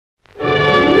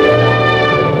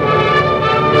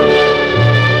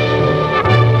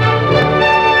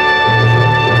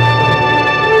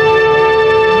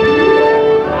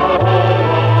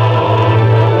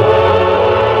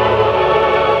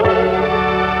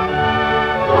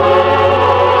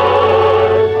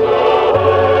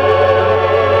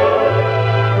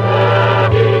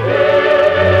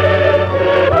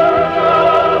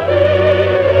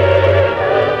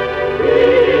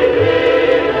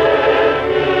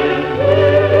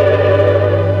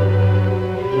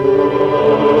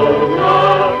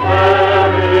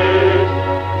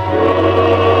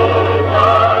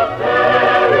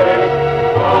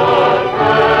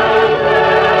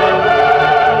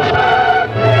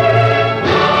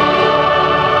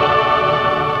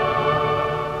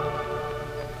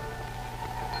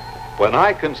When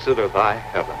I consider thy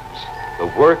heavens,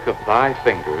 the work of thy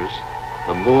fingers,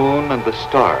 the moon and the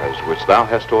stars which thou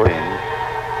hast ordained,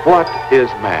 what is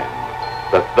man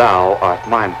that thou art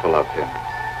mindful of him?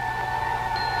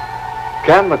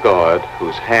 Can the God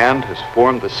whose hand has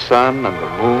formed the sun and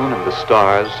the moon and the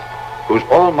stars, whose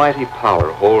almighty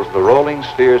power holds the rolling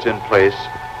spheres in place,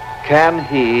 can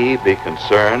he be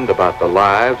concerned about the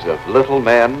lives of little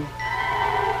men?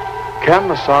 Can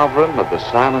the sovereign of the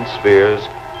silent spheres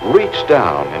reach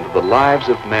down into the lives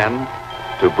of men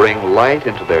to bring light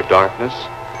into their darkness,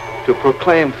 to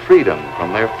proclaim freedom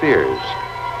from their fears,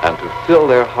 and to fill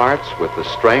their hearts with the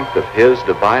strength of his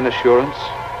divine assurance?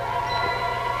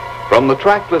 From the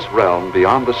trackless realm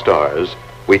beyond the stars,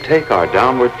 we take our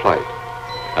downward flight,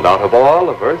 and out of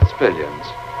all of Earth's billions,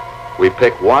 we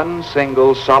pick one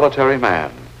single solitary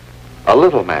man, a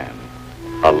little man,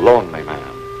 a lonely man.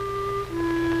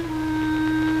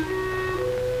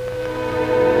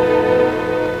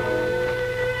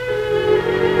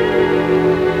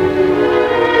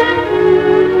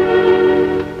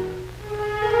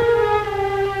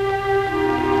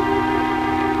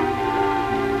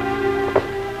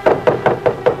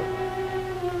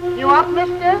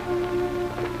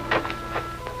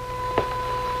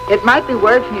 It might be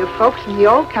word from your folks in the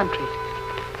old country.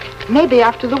 Maybe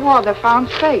after the war they're found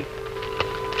safe.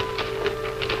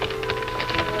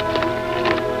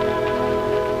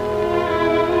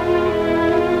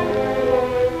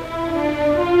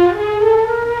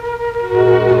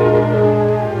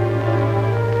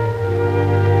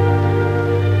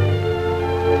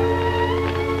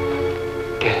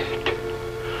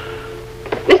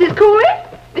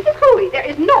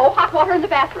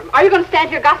 Are you going to stand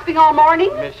here gossiping all morning?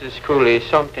 Mrs. Cooley,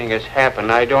 something has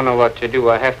happened. I don't know what to do.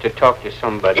 I have to talk to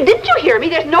somebody. Didn't you hear me?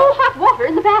 There's no hot water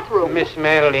in the bathroom. Miss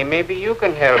Manley, maybe you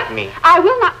can help me. I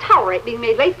will not tolerate being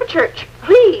made late for church.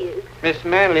 Please. Miss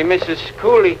Manley, Mrs.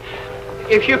 Cooley,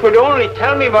 if you could only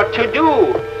tell me what to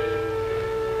do.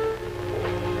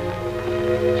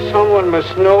 Someone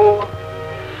must know.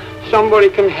 Somebody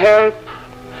can help.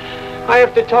 I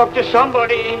have to talk to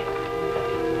somebody.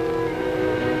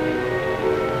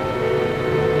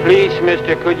 Please,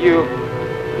 mister, could you...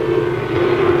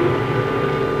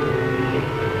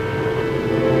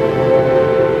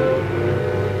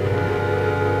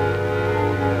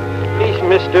 Please,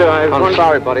 mister, I'm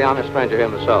sorry, buddy. I'm a stranger here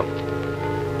myself.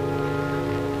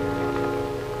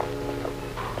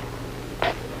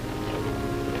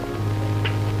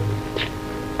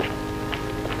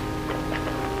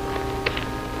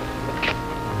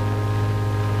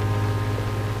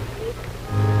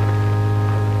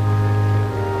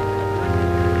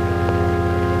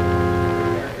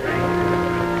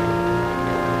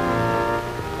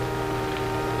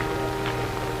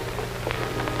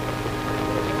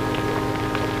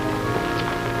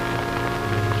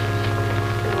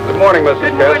 Good morning,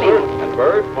 Mrs. Kessler. And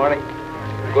Bird. Morning.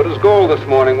 Good as gold this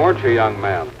morning, weren't you, young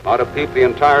man? Ought to peep the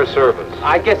entire service.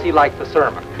 I guess he liked the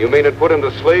sermon. You mean it put him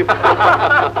to sleep?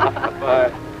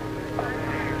 Bye.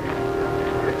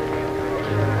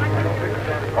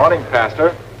 Morning,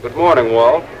 Pastor. Good morning,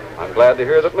 Walt. I'm glad to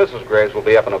hear that Mrs. Graves will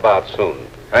be up and about soon.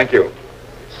 Thank you.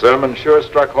 Sermon sure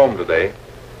struck home today.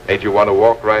 Made you want to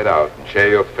walk right out and share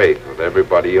your faith with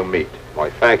everybody you meet. Why,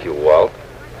 thank you, Walt.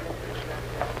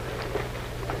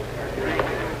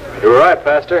 You were right,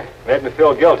 Pastor. Made me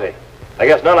feel guilty. I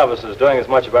guess none of us is doing as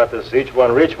much about this each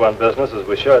one reach one business as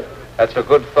we should. That's a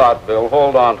good thought, Bill.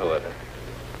 Hold on to it.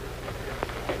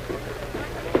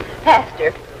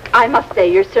 Pastor, I must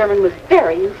say your sermon was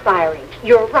very inspiring.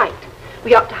 You're right.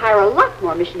 We ought to hire a lot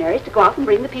more missionaries to go out and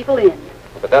bring the people in.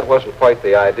 But that wasn't quite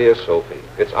the idea, Sophie.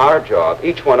 It's our job,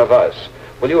 each one of us.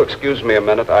 Will you excuse me a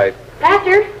minute?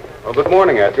 Pastor? Oh, good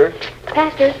morning, Edgar.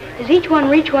 Pastor, does each one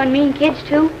reach one mean kids,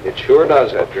 too? It sure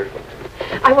does, Edgar.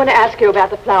 I want to ask you about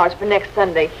the flowers for next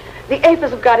Sunday. The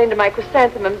aphids have got into my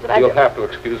chrysanthemums, and You'll have to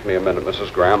excuse me a minute,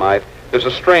 Mrs. Graham. There's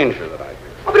a stranger that I...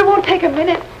 Oh, but it won't take a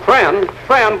minute. Friend,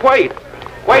 wait.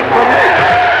 Wait for me.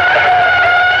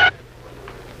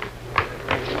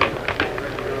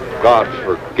 God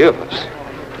forgive us.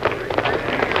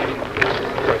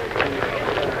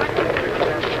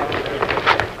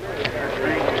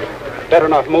 Better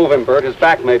not move him, Bert. His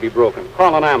back may be broken.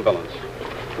 Call an ambulance.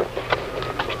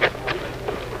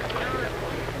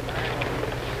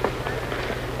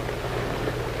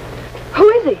 Who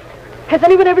is he? Has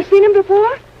anyone ever seen him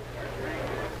before?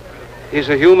 He's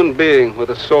a human being with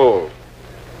a soul.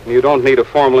 You don't need a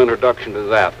formal introduction to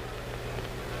that.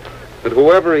 But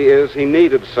whoever he is, he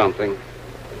needed something.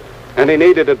 And he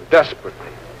needed it desperately.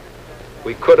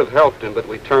 We could have helped him, but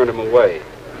we turned him away.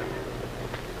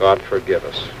 God forgive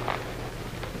us.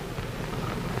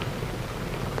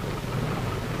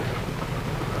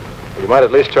 might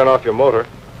at least turn off your motor.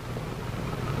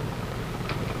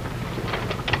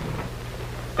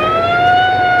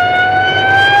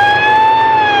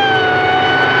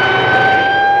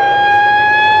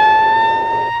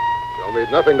 You'll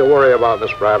need nothing to worry about,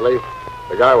 Miss Bradley.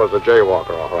 The guy was a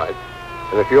jaywalker, all right.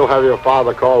 And if you'll have your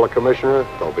father call the commissioner,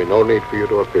 there'll be no need for you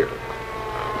to appear.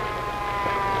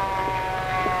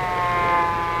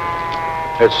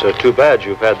 It's too bad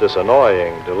you've had this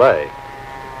annoying delay.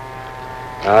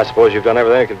 I suppose you've done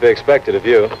everything that could be expected of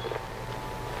you.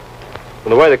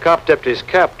 From the way the cop tipped his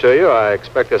cap to you, I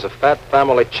expect there's a fat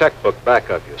family checkbook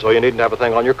back of you, so you needn't have a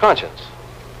thing on your conscience.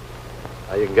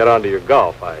 Now you can get on to your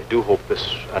golf. I do hope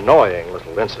this annoying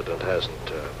little incident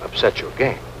hasn't upset your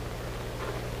game.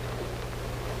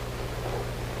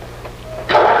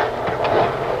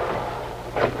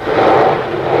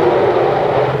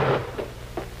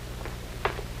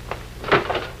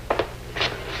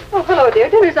 Oh, hello, dear.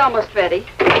 Dinner's almost ready.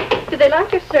 Did they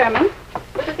like your sermon?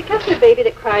 Was it the Kessler baby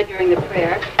that cried during the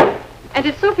prayer? And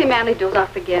did Sophie Manley doze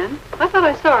off again? I thought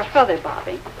I saw her feather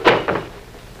bobbing.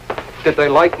 Did they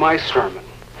like my sermon?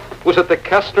 Was it the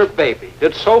Kessler baby?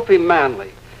 Did Sophie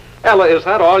Manley? Ella, is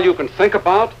that all you can think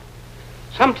about?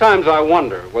 Sometimes I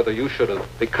wonder whether you should have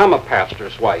become a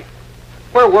pastor's wife.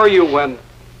 Where were you when...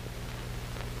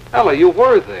 Ella, you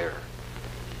were there.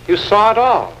 You saw it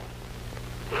all.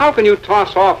 How can you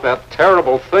toss off that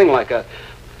terrible thing like a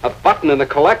button in the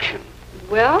collection?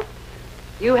 Well,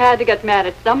 you had to get mad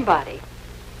at somebody.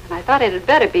 And I thought it had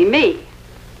better be me.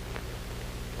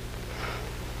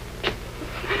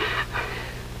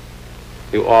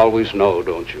 You always know,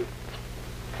 don't you?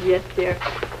 Yes, dear.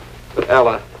 But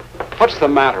Ella, what's the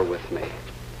matter with me?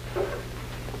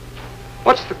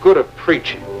 What's the good of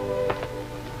preaching?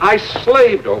 I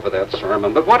slaved over that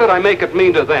sermon, but what did I make it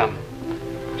mean to them?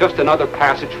 Just another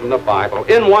passage from the Bible,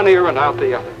 in one ear and out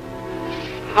the other.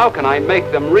 How can I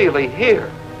make them really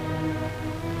hear?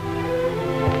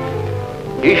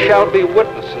 Ye shall be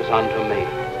witnesses unto me.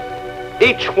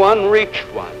 Each one reached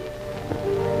one.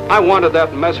 I wanted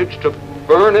that message to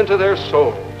burn into their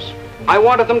souls. I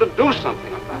wanted them to do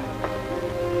something about it.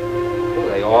 Well,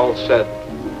 they all said,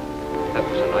 that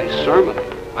was a nice sermon.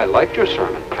 I liked your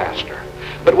sermon, Pastor.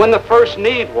 But when the first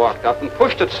need walked up and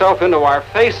pushed itself into our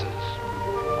faces,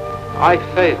 I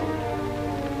failed.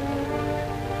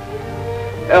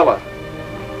 Ella,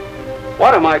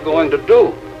 what am I going to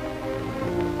do?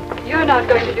 You're not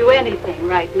going to do anything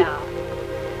right now.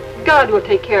 God will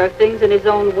take care of things in his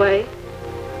own way.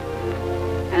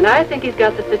 And I think he's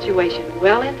got the situation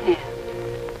well in hand.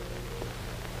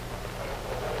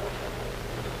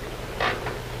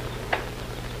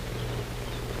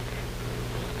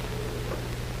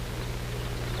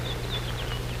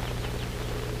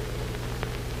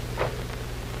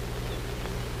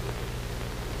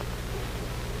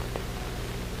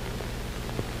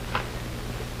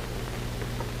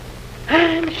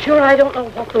 I'm sure I don't know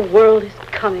what the world is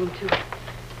coming to.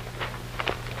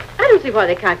 I don't see why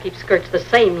they can't keep skirts the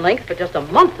same length for just a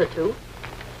month or two.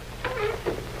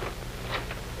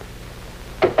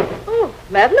 Oh,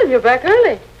 Madeline, you're back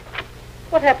early.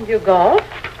 What happened to your golf?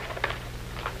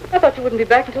 I thought you wouldn't be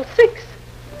back until 6.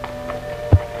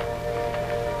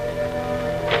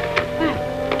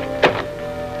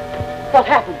 What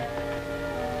happened?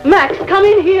 Max, come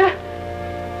in here.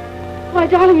 Why,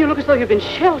 darling, you look as though you've been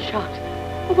shell-shocked.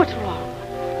 Oh, what's wrong?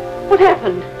 What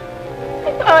happened?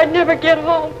 I thought I'd never get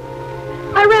home.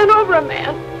 I ran over a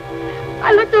man.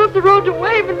 I looked up the road to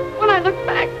wave, and when I looked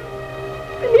back,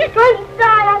 and he couldn't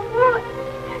die. I knew it.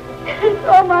 It's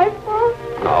all my fault.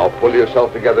 Now, pull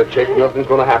yourself together, Chick. Nothing's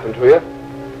going to happen to you.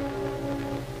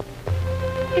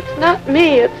 It's not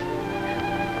me. It's...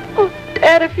 Oh,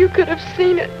 Dad, if you could have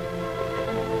seen it.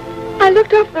 I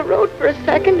looked off the road for a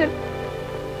second, and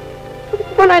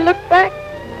when I looked back,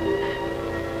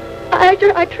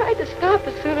 I tried to stop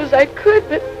as soon as I could,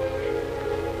 but...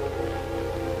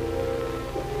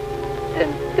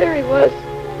 And there he was,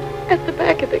 at the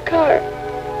back of the car,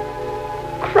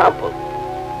 crumpled.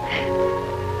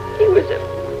 He was a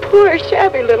poor,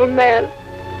 shabby little man,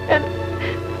 and...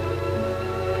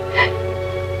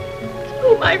 It's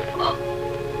all my fault.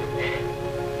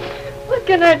 What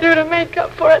can I do to make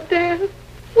up for it, Dad?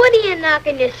 What are you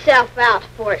knocking yourself out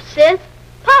for, sis?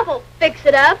 Papa'll fix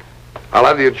it up. I'll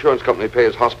have the insurance company pay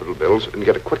his hospital bills and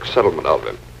get a quick settlement out of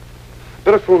him.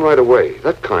 Better phone right away.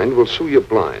 That kind will sue you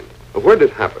blind. Where did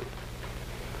it happen?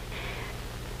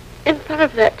 In front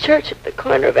of that church at the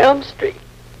corner of Elm Street.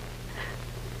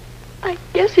 I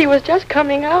guess he was just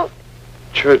coming out.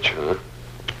 Church, huh?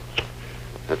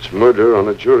 That's murder on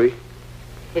a jury.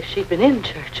 If she'd been in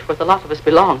church, where the lot of us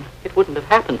belong, it wouldn't have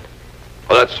happened.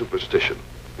 Oh, that's superstition.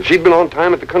 If she'd been on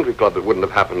time at the country club, it wouldn't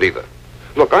have happened either.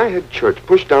 Look, I had church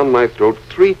pushed down my throat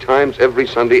 3 times every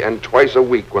Sunday and twice a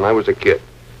week when I was a kid.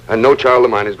 And no child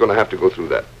of mine is going to have to go through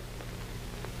that.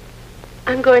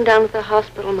 I'm going down to the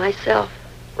hospital myself,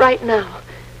 right now.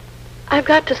 I've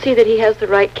got to see that he has the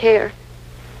right care.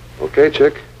 Okay,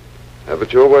 chick. Have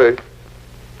it your way.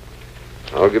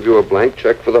 I'll give you a blank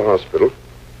check for the hospital.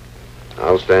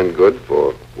 I'll stand good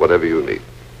for whatever you need.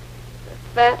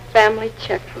 That family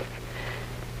checkbook.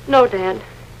 No, Dad.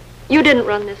 You didn't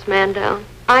run this man down.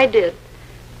 I did.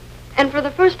 And for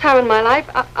the first time in my life,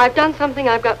 I've done something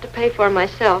I've got to pay for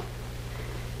myself.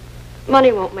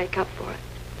 Money won't make up for it.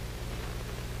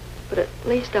 But at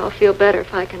least I'll feel better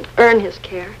if I can earn his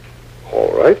care.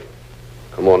 All right.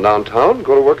 Come on downtown,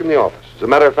 go to work in the office. As a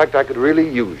matter of fact, I could really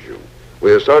use you.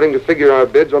 We're starting to figure our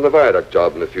bids on the viaduct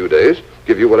job in a few days.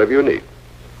 Give you whatever you need.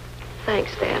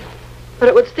 Thanks, Dad. But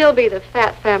it would still be the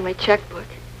fat family checkbook.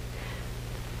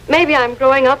 Maybe I'm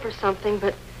growing up or something,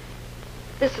 but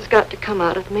this has got to come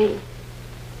out of me.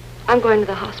 I'm going to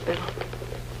the hospital.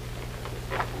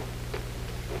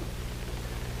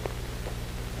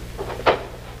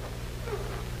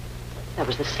 That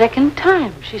was the second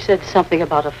time she said something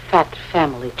about a fat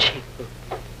family checkbook.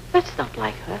 That's not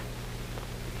like her.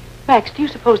 Max, do you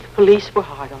suppose the police were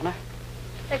hard on her?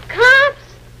 The cops?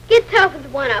 Get tough with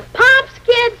one of Pop's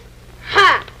kids?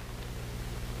 Ha!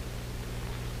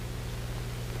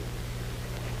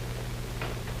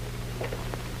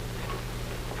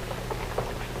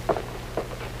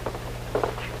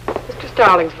 Mr.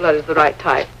 Starling's blood is the right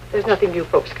type. There's nothing you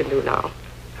folks can do now.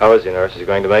 How is he, nurse? Is he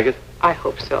going to make it? I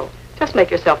hope so. Just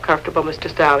make yourself comfortable, Mr.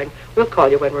 Starling. We'll call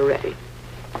you when we're ready.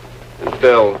 And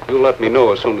Dell, you'll let me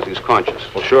know as soon as he's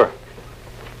conscious. Well, sure.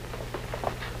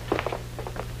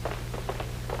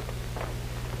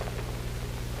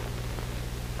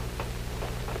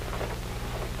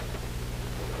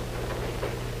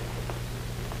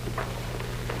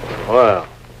 Well,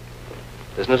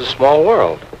 isn't it a small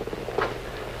world?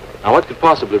 Now, what could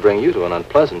possibly bring you to an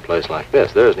unpleasant place like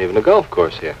this? There isn't even a golf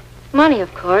course here. Money,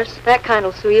 of course. That kind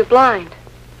will sue you blind.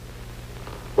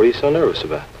 What are you so nervous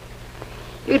about?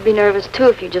 You'd be nervous, too,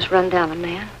 if you just run down a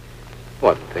man.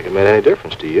 What, didn't think it made any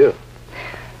difference to you?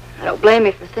 I don't blame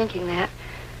you for thinking that.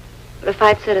 But if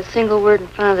I'd said a single word in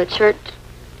front of the church,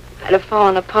 I'd have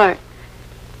fallen apart.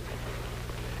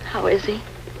 How is he?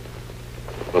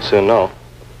 We'll soon know.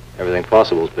 Everything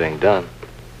possible is being done.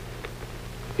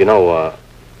 You know,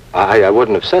 I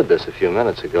wouldn't have said this a few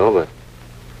minutes ago, but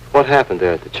what happened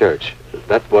there at the church?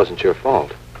 That wasn't your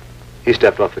fault. He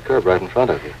stepped off the curb right in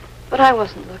front of you. But I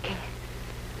wasn't looking.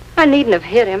 I needn't have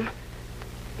hit him.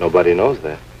 Nobody knows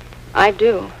that. I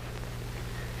do.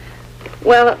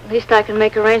 Well, at least I can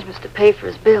make arrangements to pay for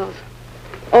his bills.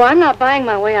 Oh, I'm not buying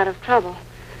my way out of trouble.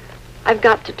 I've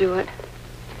got to do it.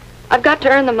 I've got to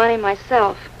earn the money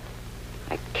myself.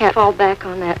 I can't fall back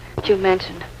on that you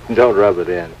mentioned. Don't rub it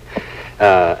in.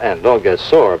 And don't get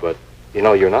sore, but, you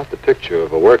know, you're not the picture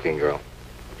of a working girl.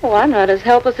 Oh, I'm not as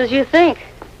helpless as you think.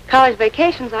 College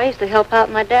vacations, I used to help out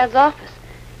in my dad's office.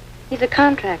 He's a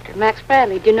contractor, Max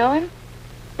Bradley. Do you know him?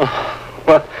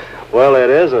 Well, it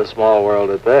is a small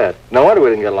world at that. No wonder we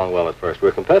didn't get along well at first.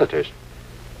 We're competitors.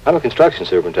 I'm a construction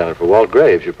superintendent for Walt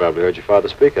Graves. You probably heard your father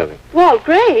speak of him. Walt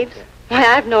Graves? Why,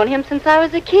 I've known him since I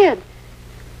was a kid.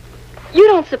 You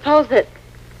don't suppose that...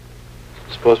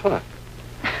 Suppose what?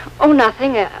 Oh,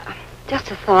 nothing.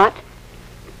 Just a thought.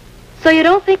 So you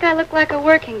don't think I look like a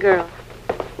working girl?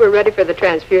 We're ready for the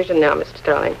transfusion now, Mr.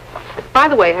 Starling. By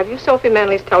the way, have you Sophie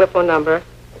Manley's telephone number?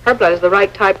 Her blood is the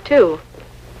right type, too.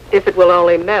 If it will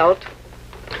only melt.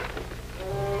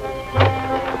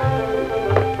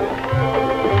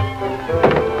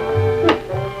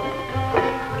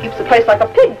 Keeps the place like a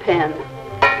pig pen.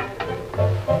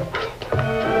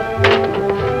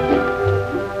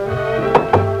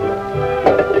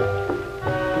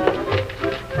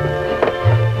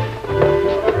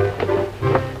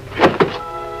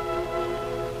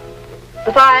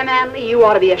 Why, Manley, you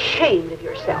ought to be ashamed of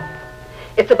yourself.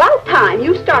 It's about time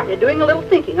you started doing a little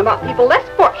thinking about people less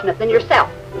fortunate than yourself.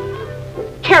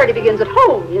 Charity begins at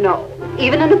home, you know,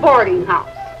 even in a boarding house.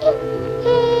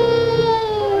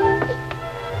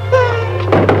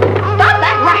 Stop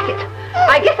that racket!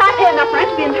 I guess I pay enough rent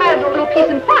to be entitled to a little peace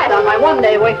and quiet on my one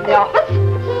day away from the office.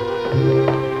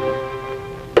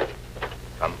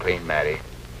 Come clean, Matty.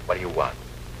 What do you want?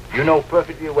 You know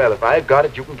perfectly well if I've got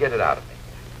it, you can get it out of me.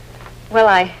 Well,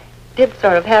 I did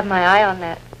sort of have my eye on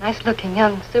that nice-looking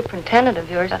young superintendent of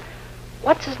yours.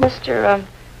 What's his Mr.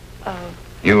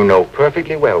 You know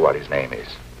perfectly well what his name is.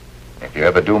 If you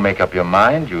ever do make up your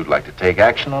mind you'd like to take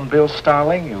action on Bill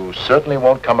Starling, you certainly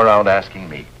won't come around asking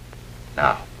me.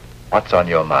 Now, What's on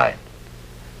your mind?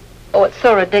 Oh, it's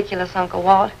so ridiculous, Uncle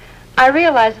Walt. I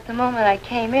realized at the moment I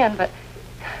came in, but,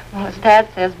 well, as Dad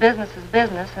says, business is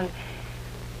business,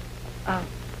 and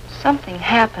something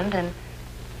happened, and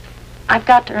I've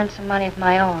got to earn some money of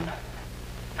my own.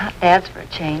 Not Dad's for a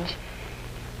change.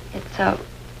 It's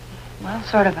well,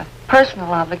 sort of a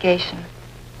personal obligation.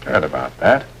 Heard about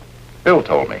that. Bill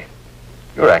told me.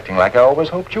 You're acting like I always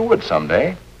hoped you would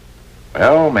someday.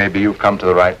 Well, maybe you've come to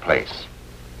the right place.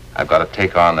 I've got to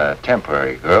take on a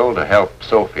temporary girl to help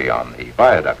Sophie on the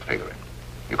viaduct figuring.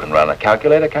 You can run a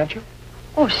calculator, can't you?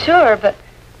 Oh, sure, but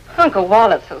Uncle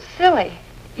Walt, it's so silly.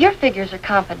 Your figures are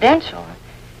confidential.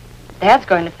 Dad's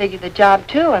going to figure the job,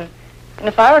 too, and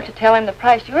if I were to tell him the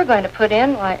price you were going to put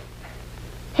in, why,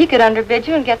 he could underbid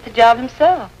you and get the job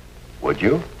himself. Would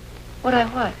you? Would I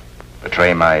what?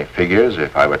 Betray my figures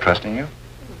if I were trusting you?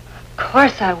 Of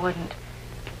course I wouldn't.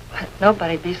 But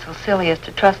nobody'd be so silly as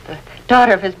to trust the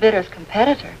daughter of his bitterest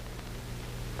competitor.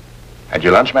 Had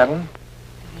your lunch, Madeline?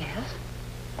 Yes.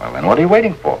 Well, then what are you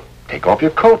waiting for? Take off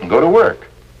your coat and go to work.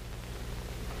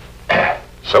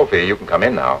 Sophie, you can come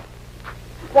in now.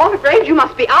 Walter Graves, you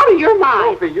must be out of your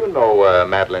mind. Sophie, you know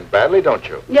Madeline Bradley, don't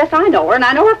you? Yes, I know her, and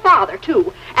I know her father,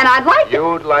 too. And I'd like to...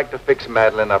 You'd like to fix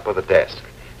Madeline up with a desk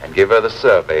and give her the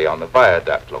survey on the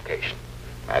viaduct location.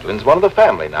 Madeline's one of the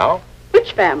family now.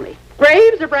 Which family?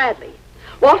 Graves or Bradley?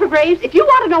 Walter Graves, if you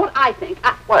want to know what I think,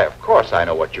 Why, of course I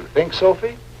know what you think,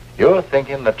 Sophie. You're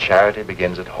thinking that charity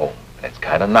begins at home, and it's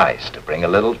kind of nice to bring a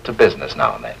little to business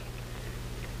now and then.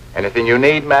 Anything you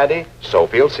need, Maddie,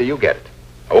 Sophie'll see you get it.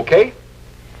 Okay?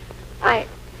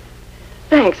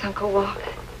 Thanks, Uncle Walt.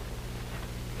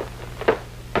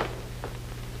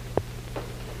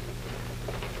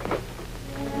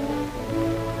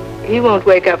 He won't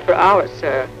wake up for hours,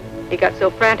 sir. He got so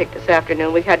frantic this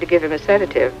afternoon, we had to give him a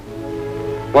sedative.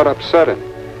 What upset him?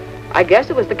 I guess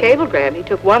it was the cablegram. He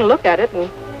took one look at it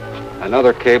and...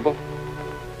 Another cable?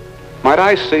 Might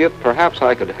I see it? Perhaps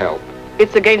I could help.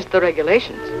 It's against the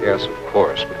regulations. Yes, of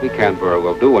course, but we can't very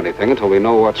well do anything until we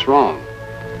know what's wrong.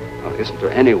 Now, isn't there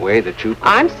any way that you...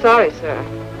 I'm sorry, sir.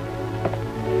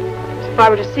 If I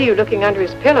were to see you looking under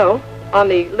his pillow on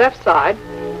the left side,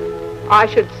 I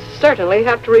should certainly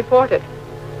have to report it.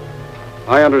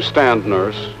 I understand,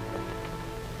 nurse.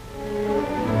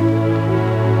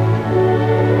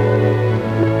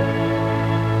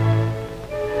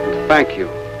 Thank you.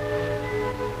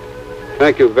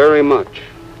 Thank you very much.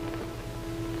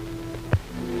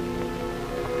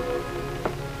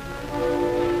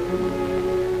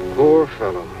 Poor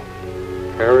fellow.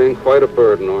 Carrying quite a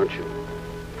burden, aren't you?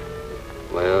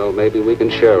 Well, maybe we can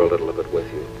share a little of it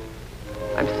with you.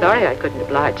 I'm sorry I couldn't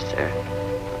oblige, sir.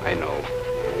 I know.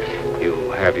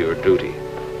 You have your duty.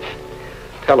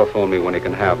 Telephone me when he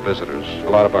can have visitors. A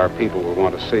lot of our people will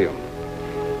want to see him.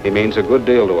 He means a good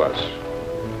deal to us.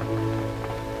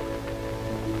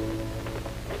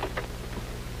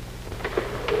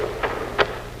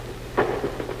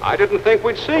 I didn't think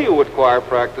we'd see you at choir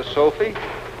practice, Sophie.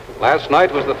 Last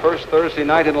night was the first Thursday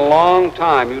night in a long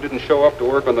time you didn't show up to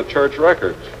work on the church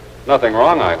records. Nothing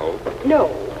wrong, I hope. No,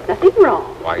 nothing wrong.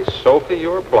 Why, Sophie,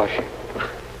 you're blushing.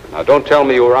 Now, don't tell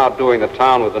me you were out doing the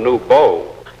town with a new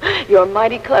beau. You're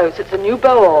mighty close. It's a new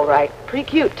beau, all right. Pretty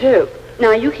cute, too.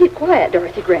 Now, you keep quiet,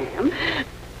 Dorothy Graham.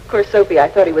 Of course, Sophie, I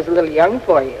thought he was a little young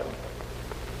for you.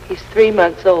 He's 3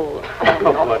 months old.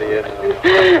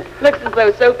 Looks as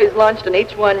though Sophie's launched an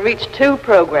H1 Reach 2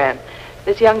 program.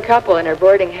 This young couple in her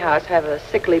boarding house have a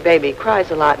sickly baby,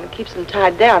 cries a lot, and keeps them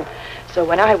tied down. So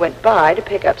when I went by to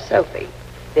pick up Sophie,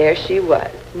 there she was,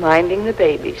 minding the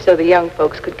baby, so the young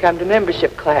folks could come to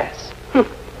membership class.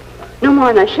 No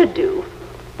more than I should do.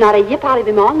 Not a yip out of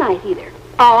him all night, either.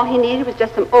 All he needed was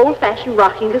just some old-fashioned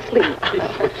rocking to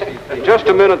sleep. Just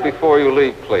a minute before you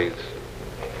leave, please.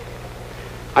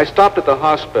 I stopped at the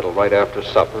hospital right after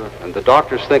supper, and the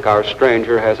doctors think our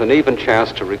stranger has an even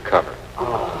chance to recover.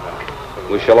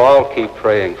 We shall all keep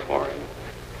praying for him.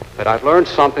 But I've learned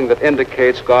something that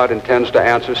indicates God intends to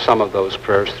answer some of those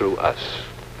prayers through us.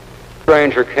 The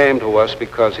stranger came to us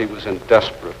because he was in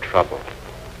desperate trouble.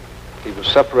 He was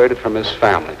separated from his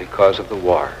family because of the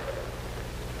war.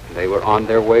 And they were on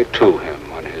their way to him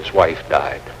when his wife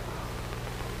died.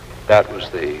 That was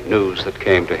the news that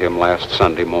came to him last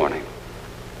Sunday morning.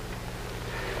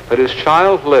 But his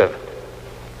child lived,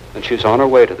 and she's on her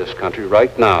way to this country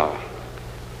right now,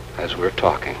 as we're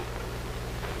talking.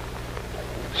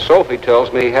 Sophie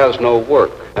tells me he has no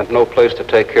work and no place to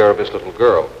take care of his little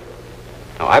girl.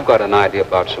 Now, I've got an idea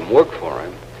about some work for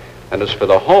him, and as for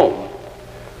the home,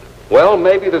 well,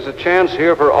 maybe there's a chance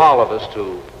here for all of us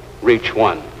to reach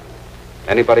one.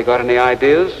 Anybody got any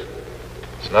ideas?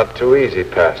 It's not too easy,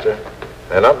 Pastor.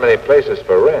 There are not many places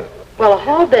for rent. Well, a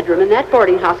hall bedroom in that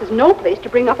boarding house is no place to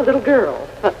bring up a little girl.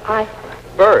 But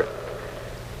Bert,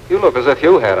 you look as if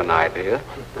you had an idea.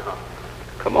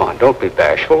 Come on, don't be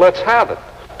bashful. Let's have it.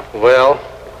 Well,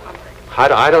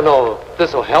 I don't know if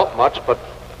this will help much, but,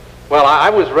 well, I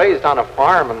was raised on a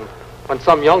farm, and when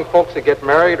some young folks would get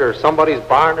married or somebody's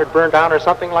barn would burn down or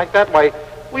something like that, why,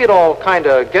 we'd all kind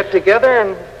of get together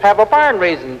and have a barn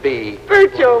raising bee.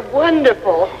 Bert, you're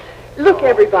wonderful. Look,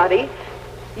 everybody.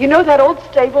 You know that old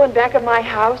stable in back of my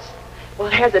house? Well,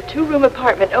 it has a 2-room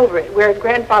apartment over it where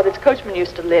grandfather's coachman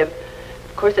used to live.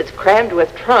 Of course, it's crammed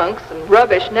with trunks and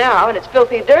rubbish now, and it's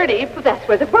filthy dirty. But that's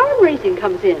where the barn raising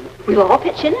comes in. We'll all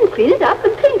pitch in and clean it up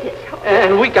and paint it.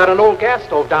 And we got an old gas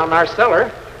stove down in our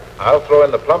cellar. I'll throw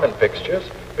in the plumbing fixtures.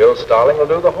 Bill Starling will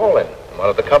do the hauling in one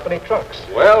of the company trucks.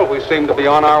 Well, we seem to be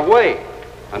on our way.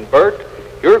 And Bert,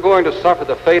 you're going to suffer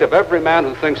the fate of every man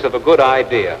who thinks of a good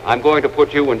idea. I'm going to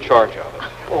put you in charge of it.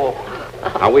 Oh.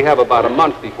 Now, we have about a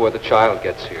month before the child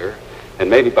gets here, and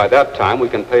maybe by that time we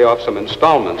can pay off some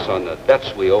installments on the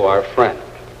debts we owe our friend.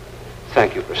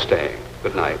 Thank you for staying.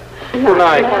 Good night. Good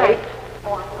night. Good night.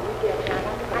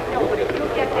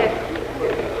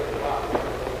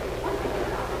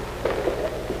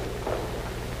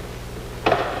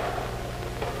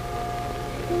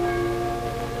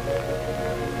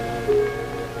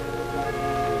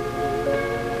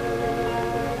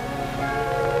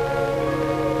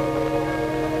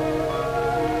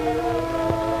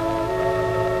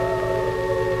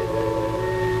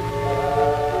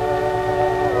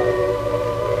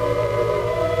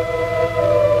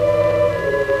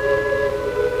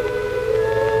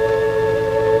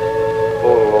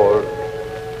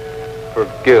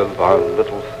 Forgive our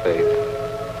little faith.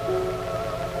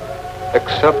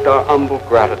 Accept our humble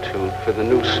gratitude for the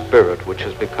new spirit which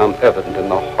has become evident in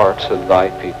the hearts of thy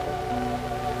people.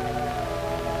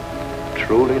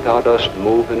 Truly thou dost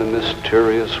move in a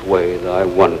mysterious way thy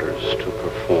wonders to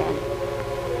perform.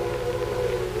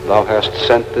 Thou hast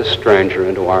sent this stranger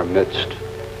into our midst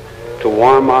to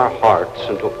warm our hearts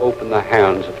and to open the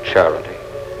hands of charity.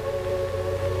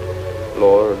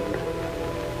 Lord,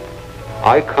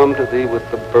 I come to thee with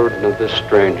the burden of this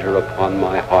stranger upon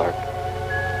my heart.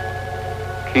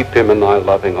 Keep him in thy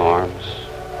loving arms.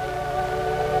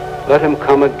 Let him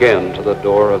come again to the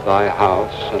door of thy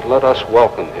house, and let us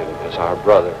welcome him as our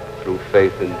brother through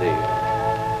faith in thee.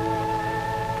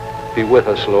 Be with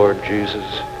us, Lord Jesus,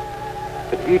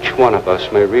 that each one of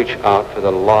us may reach out for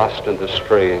the lost and the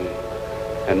straying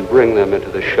and bring them into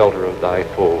the shelter of thy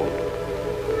fold.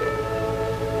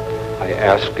 I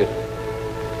ask it,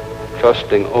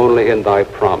 trusting only in thy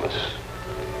promise.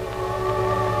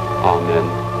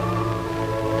 Amen.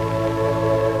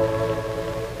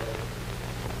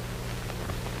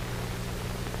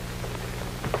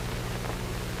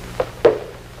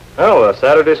 Well,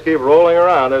 Saturdays keep rolling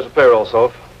around. There's a payroll,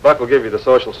 Soph. Buck will give you the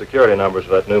Social Security numbers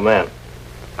for that new man.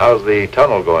 How's the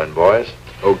tunnel going, boys?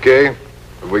 Okay.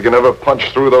 If we can ever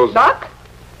punch through those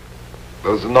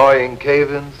annoying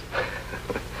cave-ins.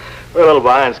 We're a little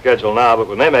behind schedule now, but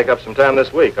we may make up some time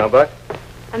this week, huh, Buck?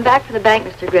 I'm back from the bank,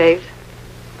 Mr. Graves.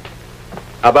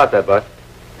 How about that, Buck?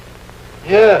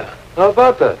 Yeah, how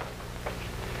about that?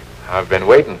 I've been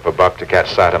waiting for Buck to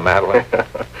catch sight of Madeline.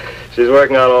 She's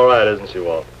working out all right, isn't she,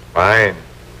 Walt? Fine.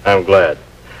 I'm glad.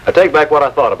 I take back what I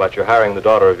thought about your hiring the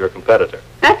daughter of your competitor.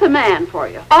 That's a man for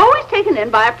you. Always taken in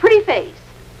by a pretty face.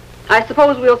 I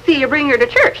suppose we'll see you bring her to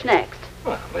church next.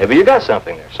 Well, maybe you got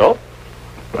something there, Soph.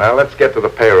 Well, let's get to the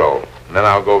payroll, and then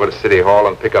I'll go over to City Hall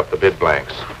and pick up the bid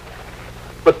blanks.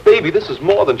 But, baby, this is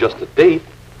more than just a date.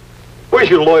 Where's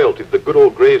your loyalty to the good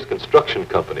old Graves Construction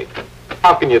Company?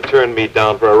 How can you turn me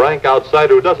down for a rank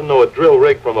outsider who doesn't know a drill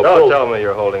rig from a Don't bull? tell me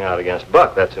you're holding out against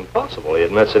Buck. That's impossible. He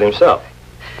admits it himself.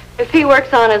 If he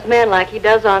works on his men like he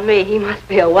does on me, he must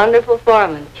be a wonderful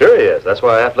foreman. Sure he is. That's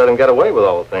why I have to let him get away with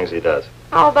all the things he does.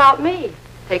 How about me?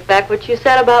 Take back what you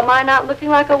said about my not looking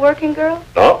like a working girl?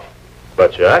 No,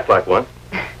 but you act like one.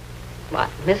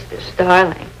 What, Mr.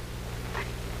 Starling?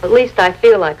 At least I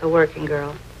feel like a working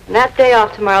girl. And that day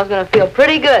off tomorrow's going to feel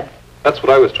pretty good. That's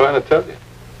what I was trying to tell you.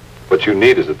 What you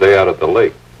need is a day out at the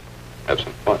lake. Have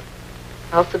some fun.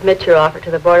 I'll submit your offer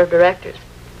to the board of directors.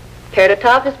 Care to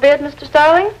top his bid, Mr.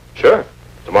 Starling? Sure.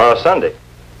 Tomorrow's Sunday.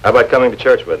 How about coming to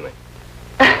church with me?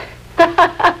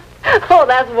 Oh,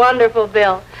 that's wonderful,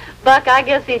 Bill. Buck, I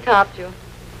guess he topped you.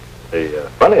 The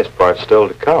funniest part's still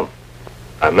to come.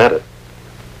 I meant it.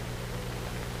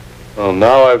 Well,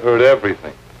 now I've heard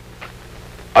everything.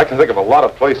 I can think of a lot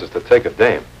of places to take a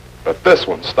dame, but this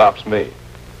one stops me.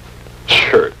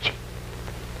 Church.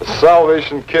 The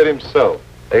Salvation Kid himself.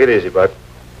 Take it easy, Buck.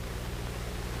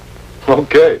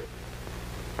 Okay.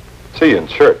 See you in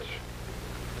church.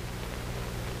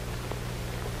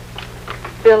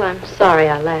 Bill, I'm sorry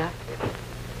I laughed.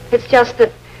 It's just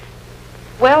that,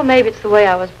 well, maybe it's the way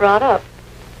I was brought up.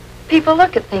 People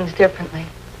look at things differently.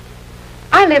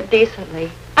 I live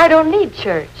decently. I don't need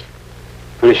church.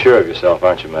 Pretty sure of yourself,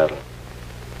 aren't you, Madeline?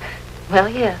 Well,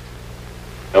 yes.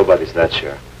 Nobody's that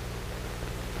sure.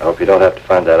 I hope you don't have to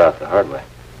find that out the hard way.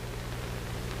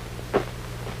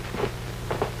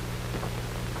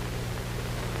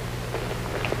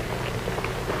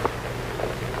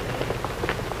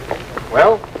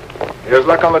 Well, here's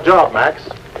luck on the job, Max.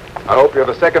 I hope you're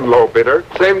the second low bidder.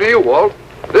 Same to you, Walt.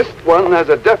 This one has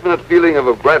a definite feeling of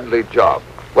a Bradley job.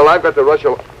 Well, I've got to rush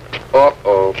a...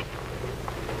 Uh-oh.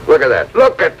 Look at that.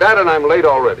 Look at that, and I'm late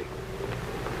already.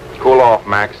 Cool off,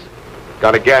 Max.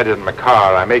 Got a gadget in my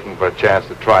car I'm aching for a chance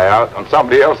to try out on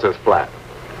somebody else's flat.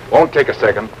 Won't take a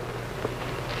second.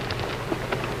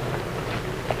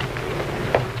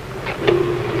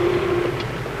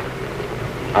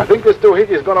 I think this doohickey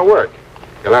is going to work.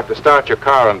 You'll have to start your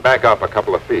car and back up a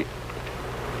couple of feet.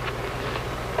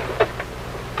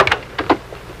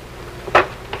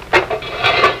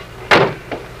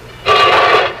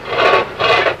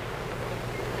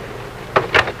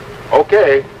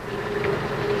 Okay.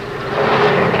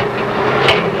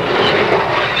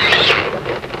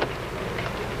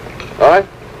 All right?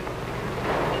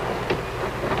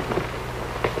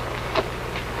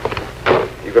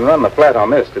 You can run the flat on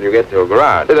this till you get to a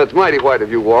garage. Hey, that's mighty white of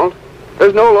you, Walt.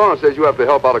 There's no law that says you have to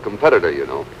help out a competitor, you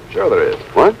know. Sure there is.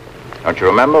 What? Don't you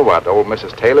remember what old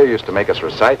Mrs. Taylor used to make us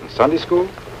recite in Sunday school?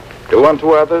 Do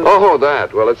unto others. Oh,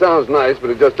 that. Well, it sounds nice, but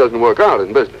it just doesn't work out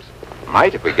in business.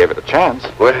 Might if we gave it a chance.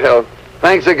 Well,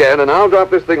 thanks again, and I'll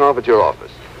drop this thing off at your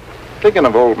office. Thinking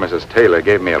of old Mrs. Taylor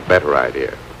gave me a better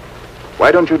idea.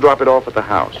 Why don't you drop it off at the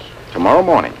house tomorrow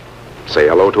morning? Say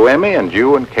hello to Emmy, and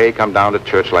you and Kay come down to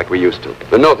church like we used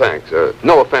to. No thanks.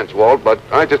 No offense, Walt, but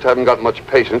I just haven't got much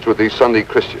patience with these Sunday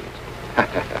Christians.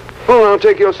 Well, now,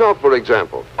 take yourself, for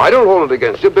example. I don't hold it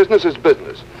against you. Business is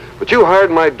business. But you hired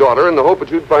my daughter in the hope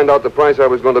that you'd find out the price I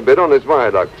was going to bid on this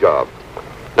viaduct job.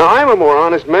 Now, I'm a more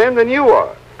honest man than you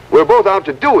are. We're both out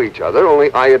to do each other,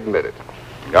 only I admit it.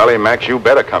 Golly, Max, you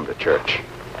better come to church.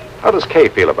 How does Kay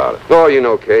feel about it? Oh, you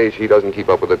know Kay. She doesn't keep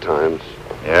up with the times.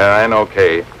 Yeah, I know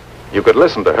Kay. You could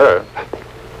listen to her.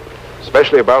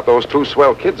 Especially about those two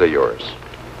swell kids of yours.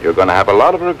 You're going to have a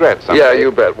lot of regrets someday. Yeah,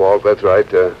 you bet, Walt. That's right.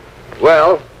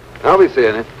 Well, I'll be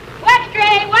seeing you. Watch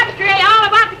tray, all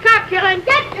about the cop killing.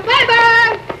 Get your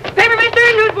paper! Paper, mister,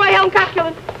 newsboy, hell, cop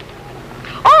killing.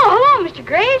 Oh, hello, Mr.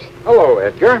 Graves. Hello,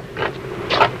 Edgar.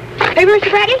 Paper, Mr.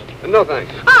 Bradley? No,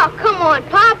 thanks. Oh, come on,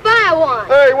 Pop, buy one.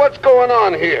 Hey, what's going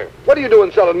on here? What are you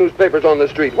doing selling newspapers on the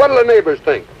street? What'll the neighbors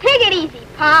think? Take it easy,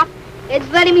 Pop. It's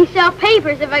letting me sell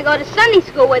papers if I go to Sunday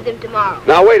school with him tomorrow.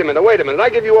 Now, wait a minute. I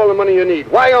give you all the money you need.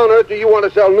 Why on earth do you want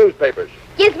to sell newspapers?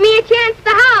 Gives me a chance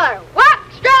to holler.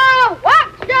 Walk straw!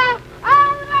 Walk straw!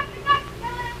 All about the cop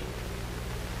killing.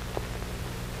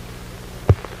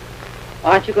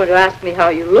 Aren't you going to ask me how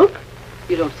you look?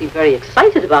 You don't seem very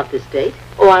excited about this date.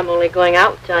 Oh, I'm only going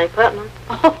out with Johnny Putnam.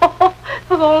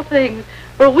 Of all things.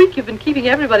 For a week you've been keeping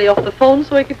everybody off the phone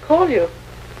so I could call you.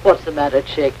 What's the matter,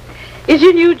 chick? Is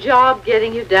your new job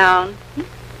getting you down?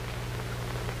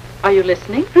 Are you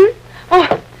listening?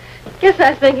 Oh, guess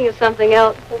I was thinking of something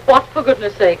else. What, for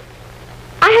goodness sake?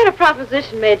 I had a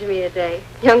proposition made to me today.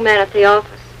 Young man at the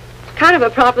office. It's kind of a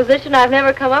proposition I've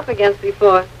never come up against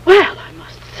before. Well, I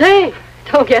must say.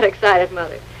 Don't get excited,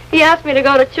 Mother. He asked me to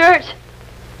go to church.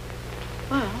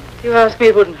 Well, if you asked me,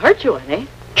 it wouldn't hurt you any.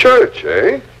 Church,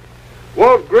 eh?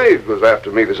 Walt Graves was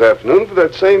after me this afternoon for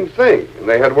that same thing. And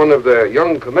they had one of their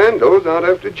young commandos out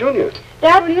after Junior.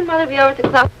 Dad, will you and Mother be over at the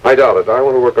club? I doubt it. I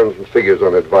want to work on some figures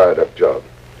on that viaduct job.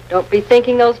 Don't be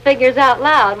thinking those figures out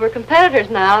loud. We're competitors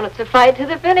now, and it's a fight to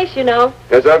the finish, you know.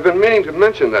 As I've been meaning to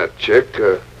mention that, chick,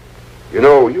 you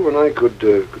know, you and I could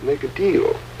make a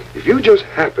deal. If you just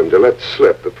happen to let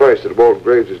slip the price that Walt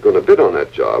Graves is going to bid on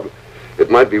that job, it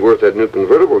might be worth that new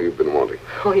convertible you've been wanting.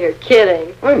 Oh, you're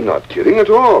kidding. I'm not kidding at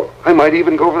all. I might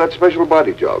even go for that special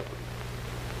body job.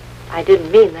 I didn't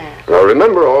mean that. Now,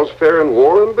 remember, all's fair in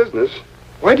war and business.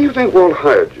 Why do you think Walt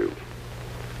hired you?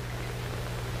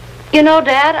 You know,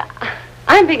 Dad,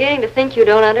 I'm beginning to think you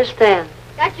don't understand.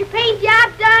 Got your paint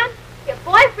job done? Your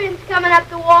boyfriend's coming up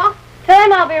the wall. Tell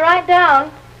him I'll be right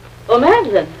down. Oh,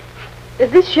 Madeline,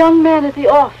 is this young man at the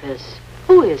office?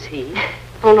 Who is he?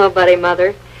 Oh, nobody,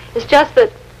 Mother. It's just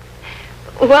that,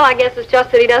 well, I guess it's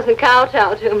just that he doesn't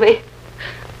kowtow to me.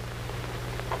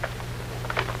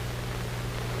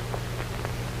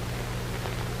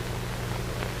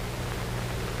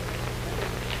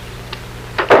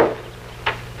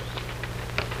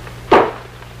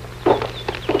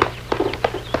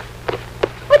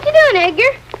 doing,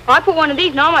 Edgar? I put one of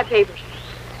these in all my papers.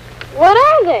 What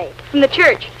are they? From the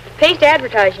church. Pays to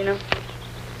advertise, you know.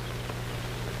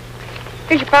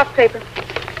 Here's your Pop's paper.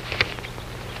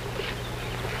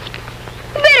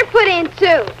 You better put in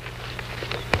 2.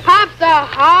 Pop's a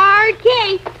hard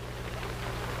case.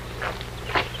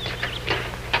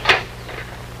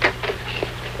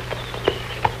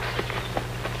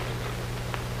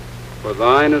 For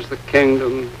thine is the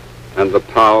kingdom, and the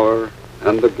power,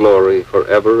 and the glory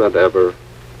forever and ever.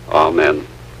 Amen.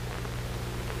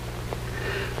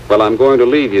 Well, I'm going to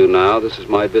leave you now. This is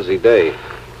my busy day.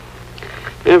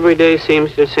 Every day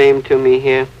seems the same to me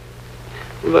here.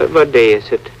 What day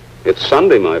is it? It's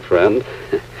Sunday, my friend,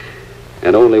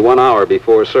 and only 1 hour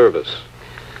before service.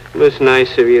 It was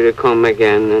nice of you to come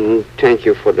again, and thank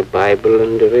you for the Bible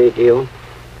and the radio.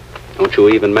 Don't you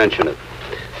even mention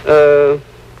it.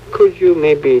 Could you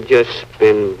maybe just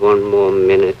spend 1 more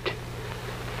minute?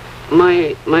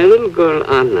 My little girl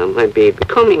Anna, my baby,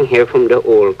 coming here from the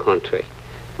old country.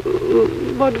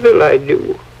 What will I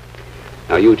do?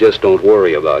 Now, you just don't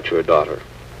worry about your daughter.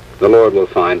 The Lord will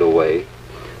find a way.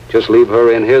 Just leave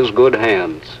her in His good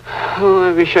hands. Oh,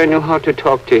 I wish I knew how to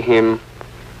talk to Him.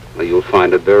 Well, you'll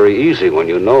find it very easy when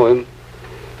you know Him.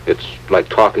 It's like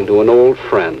talking to an old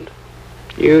friend.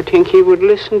 You think He would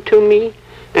listen to me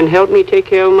and help me take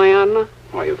care of my Anna?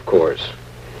 Why, of course.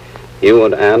 You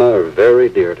and Anna are very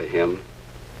dear to Him.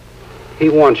 He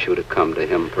wants you to come to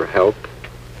Him for help.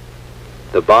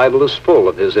 The Bible is full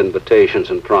of His invitations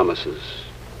and promises.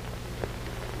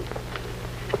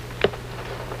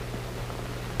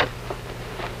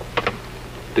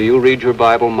 Do you read your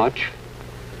Bible much?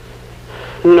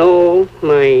 No,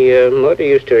 my mother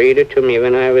used to read it to me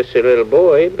when I was a little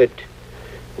boy, but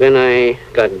when I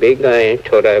got big, I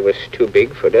thought I was too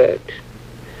big for that.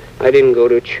 I didn't go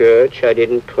to church. I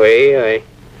didn't pray.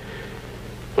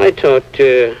 I thought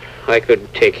I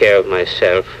could take care of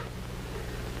myself.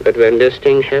 But when this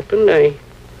thing happened,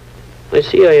 I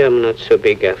see I am not so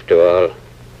big after all.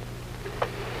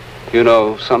 You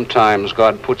know, sometimes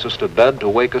God puts us to bed to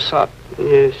wake us up.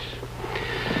 Yes.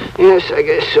 Yes, I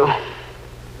guess so.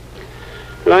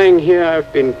 Lying here,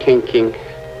 I've been thinking.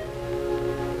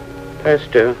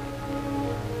 Pastor,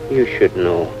 you should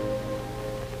know.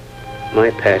 My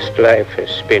past life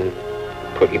has been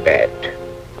pretty bad.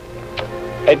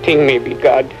 I think maybe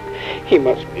God, He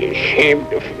must be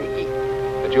ashamed of me.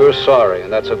 But you're sorry,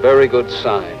 and that's a very good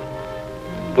sign.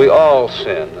 We all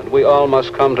sin, and we all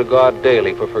must come to God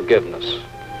daily for forgiveness.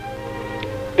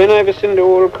 When I was in the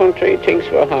old country, things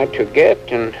were hard to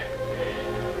get, and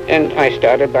I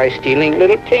started by stealing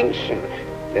little things, and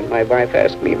then my wife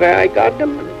asked me where I got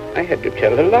them, and I had to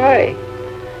tell a lie.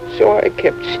 So I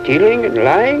kept stealing and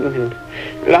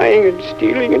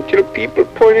stealing until people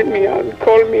pointed me out and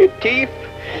called me a thief,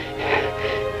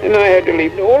 and I had to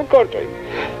leave the old country.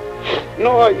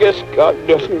 No, I guess God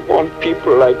doesn't want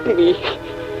people like me.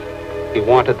 He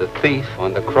wanted the thief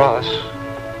on the cross.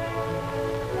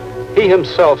 He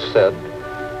Himself said,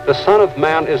 "The Son of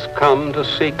Man is come to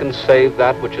seek and save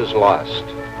that which is lost."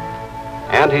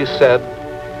 And He said,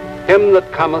 "Him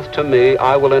that cometh to me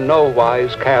I will in no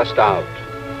wise cast out."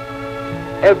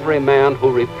 Every man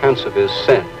who repents of his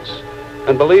sins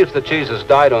and believes that Jesus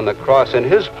died on the cross in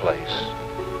his place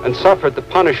and suffered the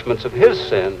punishments of his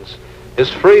sins is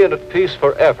free and at peace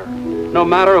forever, no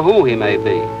matter who he may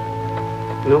be.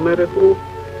 No matter who?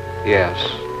 Yes,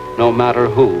 no matter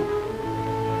who.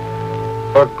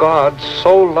 For God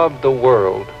so loved the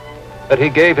world that He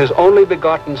gave His only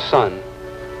begotten Son,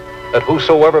 that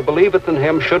whosoever believeth in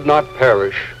Him should not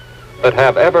perish, but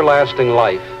have everlasting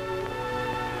life.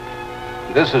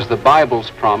 This is the Bible's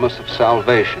promise of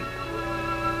salvation.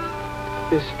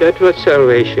 Is that what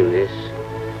salvation is?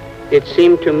 It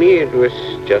seemed to me it was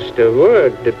just a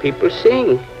word that people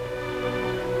sing.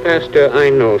 Pastor, I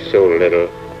know so little.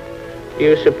 Do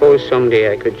you suppose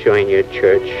someday I could join your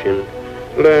church and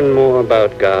learn more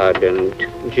about God and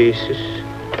Jesus?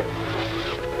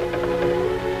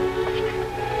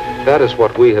 That is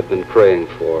what we have been praying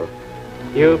for.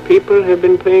 Your people have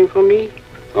been praying for me?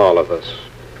 All of us.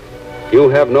 You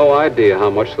have no idea how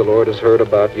much the Lord has heard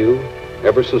about you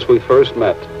ever since we first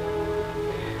met.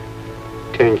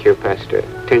 Thank you, Pastor.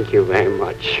 Thank you very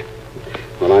much.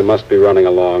 Well, I must be running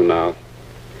along now.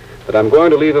 But I'm going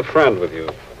to leave a friend with you.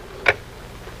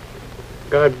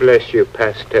 God bless you,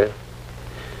 Pastor.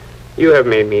 You have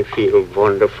made me feel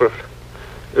wonderful.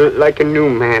 Like a new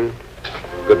man.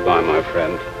 Goodbye, my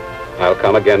friend. I'll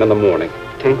come again in the morning.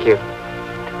 Thank you.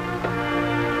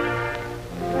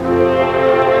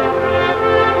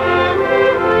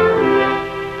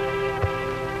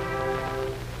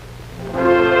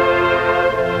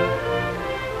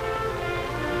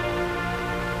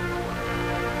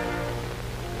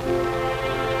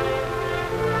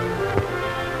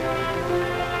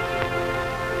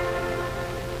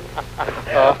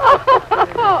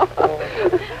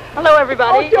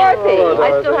 everybody. Oh, Dorothy.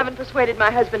 I still haven't persuaded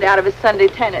my husband out of his Sunday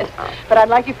tennis, but I'd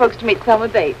like you folks to meet Thelma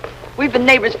Bates. We've been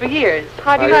neighbors for years.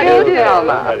 How do you do,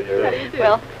 Thelma?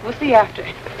 Well, we'll see you after.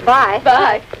 Bye.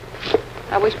 Bye.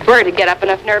 I wish Bert would get up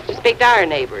enough nerve to speak to our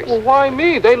neighbors. Well, why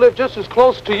me? They live just as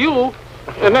close to you.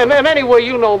 And anyway,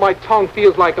 you know my tongue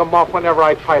feels like a muff whenever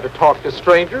I try to talk to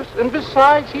strangers. And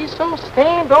besides, he's so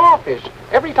standoffish.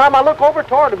 Every time I look over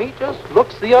toward him, he just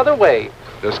looks the other way.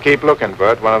 Just keep looking,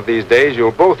 Bert. One of these days,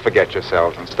 you'll both forget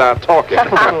yourselves and start talking.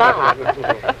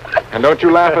 And don't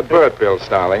you laugh at Bert, Bill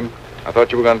Starling. I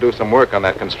thought you were going to do some work on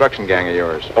that construction gang of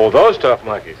yours. Oh, those tough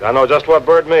monkeys. I know just what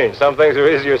Bert means. Some things are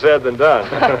easier said than done.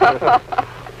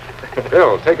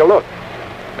 Bill, take a look.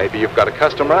 Maybe you've got a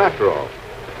customer after all.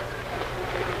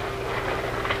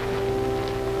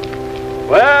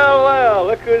 Well,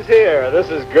 look who's here. This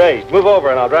is great. Move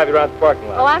over and I'll drive you around the parking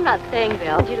lot. Oh, I'm not staying,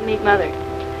 Bill. I need you to meet Mother.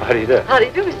 How do you do? How do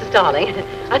you do, Mr. Starling?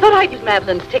 I thought I'd use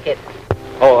Madeline's ticket.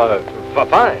 Oh,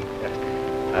 fine.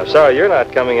 I'm sorry you're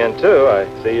not coming in, too. I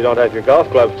see you don't have your golf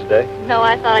clubs today. No,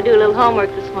 I thought I'd do a little homework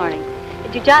this morning.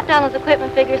 Did you jot down those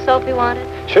equipment figures Sophie wanted?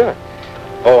 Sure.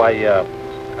 Oh,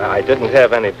 I didn't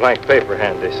have any blank paper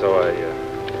handy, so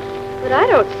But I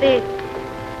don't see...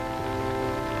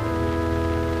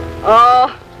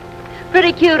 Oh,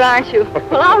 pretty cute, aren't you?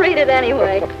 Well, I'll read it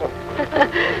anyway.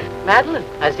 Madeline,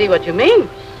 I see what you mean.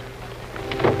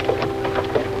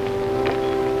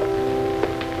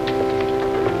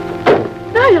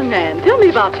 Now, young man, tell me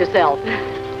about yourself.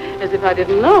 As if I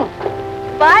didn't know.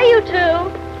 Bye, you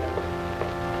two.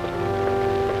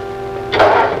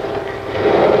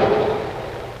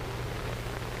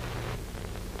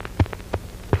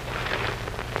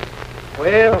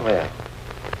 Well.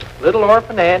 Little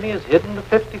orphan Annie has hidden the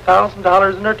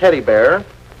 $50,000 in her teddy bear.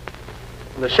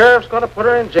 And the sheriff's going to put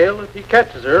her in jail if he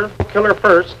catches her. Kill her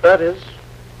first, that is,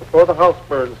 before the house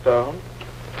burns down.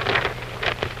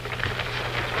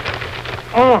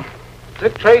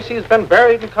 Dick Tracy's been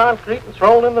buried in concrete and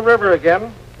thrown in the river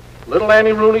again. Little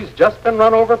Annie Rooney's just been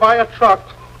run over by a truck.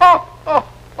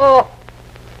 Oh.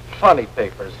 Funny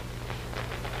papers.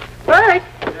 Bert.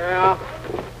 Yeah.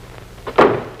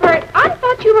 Bert, I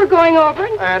thought you were going over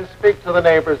And speak to the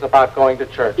neighbors about going to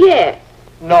church. Yes.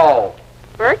 No.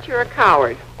 Bert, you're a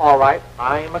coward. All right,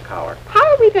 I am a coward. How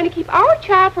are we going to keep our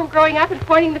child from growing up and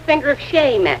pointing the finger of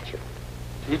shame at you?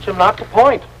 Teach him not to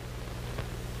point.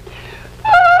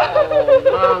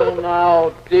 Oh,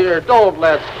 now, dear, don't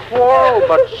let's quarrel,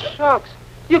 but shucks.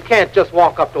 You can't just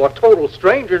walk up to a total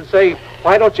stranger and say,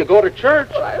 why don't you go to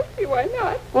church? Well, I don't see why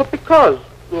not. Well, because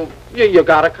you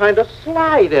got to kind of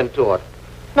slide into it.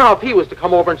 Now, if he was to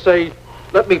come over and say,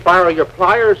 let me borrow your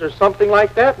pliers or something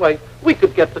like that, why, we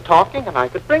could get to talking and I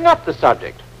could bring up the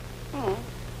subject. Oh,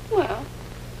 well,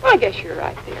 I guess you're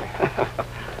right there.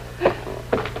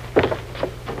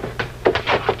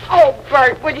 Oh,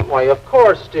 Bert, would you... Why, of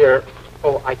course, dear.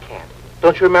 Oh, I can't.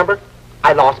 Don't you remember?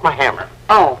 I lost my hammer.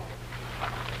 Oh.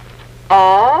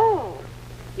 Oh,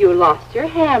 you lost your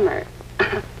hammer.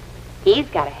 He's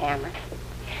got a hammer.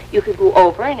 You could go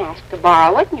over and ask to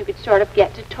borrow it, and you could sort of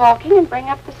get to talking and bring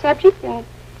up the subject and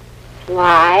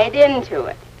slide into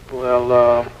it.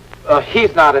 Well,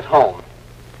 he's not at home.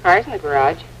 Car's in the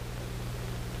garage.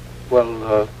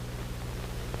 Well,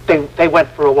 they went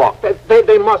for a walk.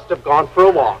 They must have gone for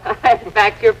a walk. In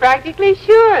fact, you're practically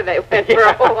sure they went for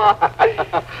a walk.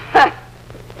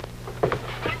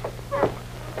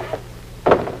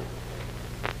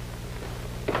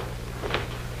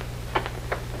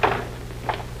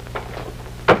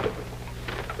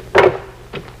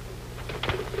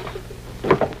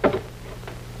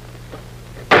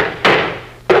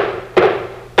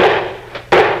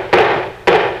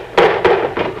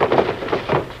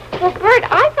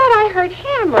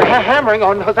 Hammering?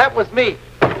 Oh, no, that was me.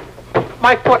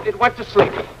 My foot, it went to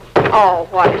sleep. Oh,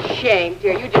 what a shame,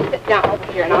 dear. You just sit down over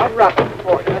here and I'll rub it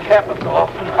for you. It happens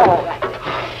often. Oh, that's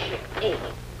a shame.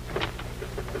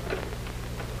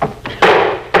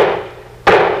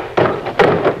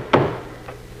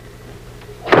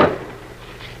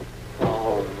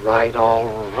 All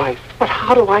right. But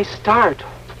how do I start?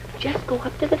 Just go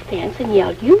up to the fence and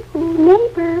yell, you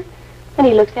neighbor. When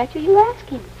he looks at you, you ask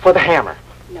him. For the hammer?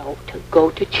 No, to go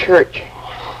to church.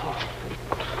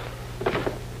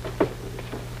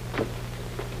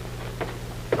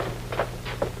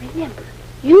 Remember,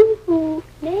 you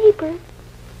neighbor.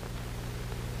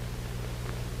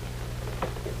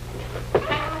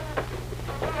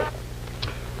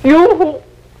 You.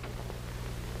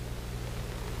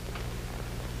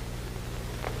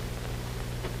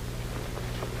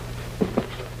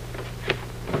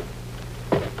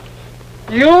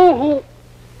 You who?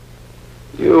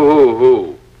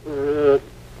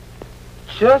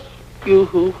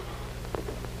 Yoo-hoo.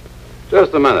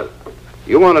 Just a minute.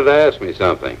 You wanted to ask me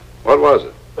something. What was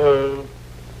it?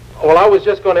 Well, I was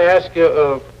just going to ask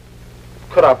you,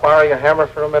 could I borrow your hammer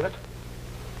for a minute?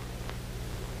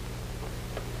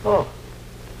 Oh,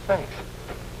 thanks.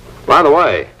 By the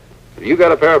way, have you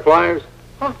got a pair of pliers?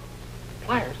 Huh?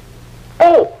 Pliers?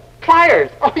 Oh, pliers!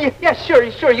 Oh, yeah, sure,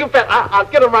 you bet. I'll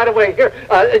get them right away. Here,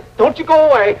 don't you go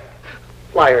away.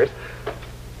 Pliers.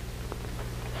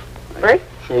 Bert?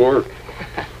 Sure.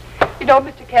 You know,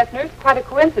 Mr. Kessner, it's quite a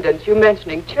coincidence you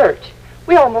mentioning church.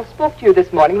 We almost spoke to you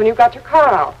this morning when you got your car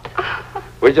out.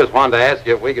 We just wanted to ask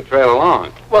you if we could trail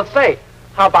along. Well, say,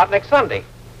 how about next Sunday?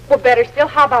 Well, better still,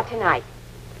 how about tonight?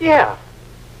 Yeah.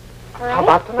 All right. How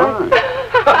about tonight?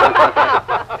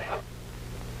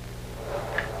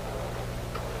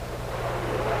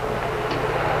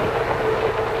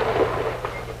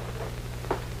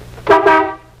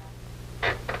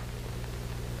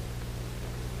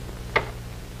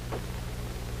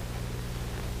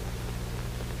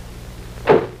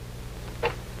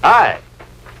 Hi.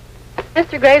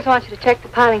 Mr. Graves wants you to check the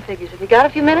piling figures. Have you got a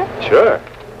few minutes? Sure.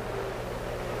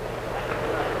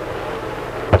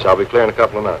 I'll be clear in a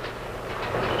couple of minutes.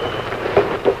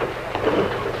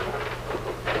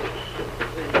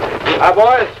 Hi,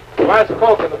 boys. Where's the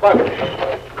Coke in the bucket?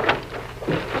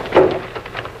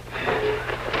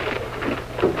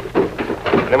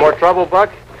 Any more trouble,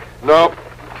 Buck? Nope.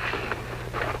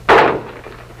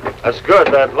 That's good.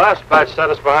 That last batch set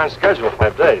us behind schedule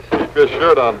 5 days. Keep your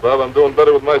shirt on, Bob. I'm doing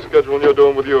better with my schedule than you're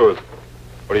doing with yours.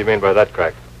 What do you mean by that,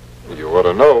 Crack? You ought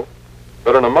to know.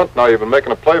 Better than a month now, you've been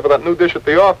making a play for that new dish at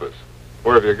the office.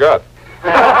 Where have you got?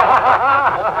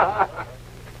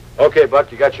 Okay,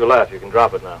 Buck, you got your laugh. You can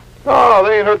drop it now. Oh,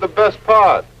 they ain't heard the best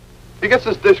part. He gets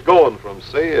this dish going for him,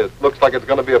 see? It looks like it's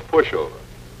going to be a pushover.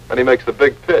 Then he makes the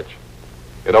big pitch.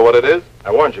 You know what it is?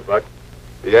 I warned you, Buck.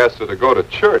 He asks her to go to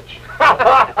church.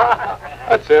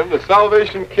 That's him, the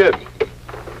Salvation Kid.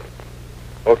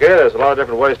 Okay, there's a lot of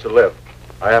different ways to live.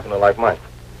 I happen to like mine.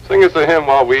 Sing us a hymn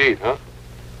while we eat, huh?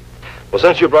 Well,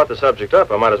 since you brought the subject up,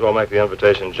 I might as well make the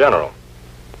invitation general.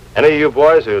 Any of you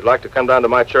boys who'd like to come down to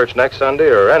my church next Sunday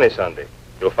or any Sunday,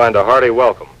 you'll find a hearty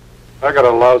welcome. I got a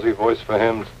lousy voice for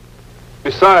hymns.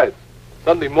 Besides,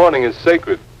 Sunday morning is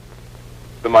sacred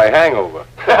to my hangover.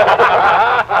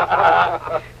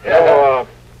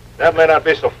 That may not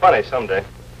be so funny someday.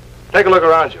 Take a look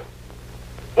around you.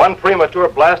 One premature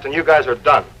blast and you guys are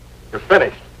done. You're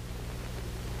finished.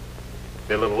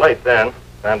 Be a little late then.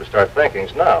 Time to start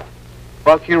thinking's now.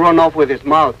 Buck, he run off with his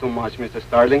mouth too much, Mr.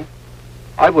 Starling.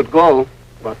 I would go,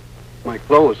 but my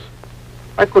clothes.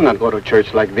 I could not go to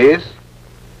church like this.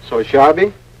 So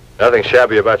shabby. Nothing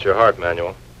shabby about your heart,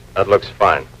 Manuel. That looks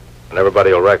fine, and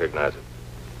everybody will recognize it.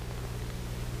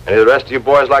 Any of the rest of you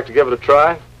boys like to give it a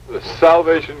try? The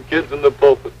Salvation Kids in the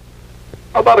pulpit.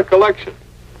 How about a collection?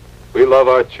 We love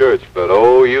our church, but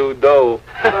oh, you do.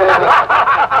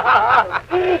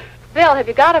 Bill, have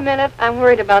you got a minute? I'm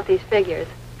worried about these figures.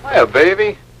 Hiya,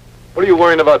 baby. What are you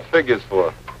worrying about figures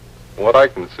for? From what I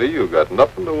can see, you got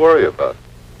nothing to worry about.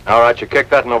 All right, you kick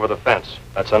that one over the fence.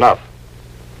 That's enough.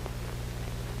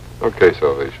 Okay,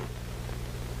 Salvation.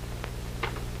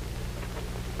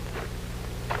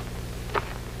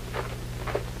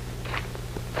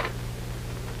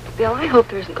 Bill, I hope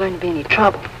there isn't going to be any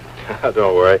trouble.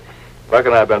 Don't worry. Buck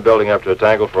and I have been building up to a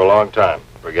tangle for a long time.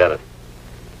 Forget it.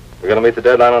 We're going to meet the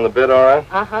deadline on the bid, all right?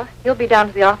 Uh-huh. You'll be down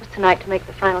to the office tonight to make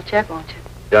the final check, won't you?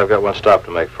 Yeah, I've got one stop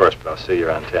to make first, but I'll see you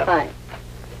around 10. Fine.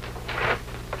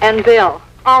 And Bill,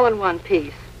 all in one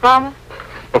piece. Promise?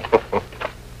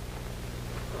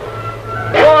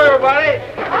 Hello, everybody.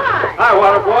 Hi. Hi,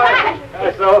 Waterboy.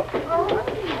 Hi, so.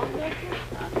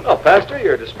 Well, Pastor,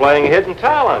 you're displaying hidden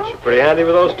talents. You're pretty handy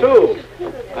with those tools.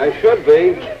 I should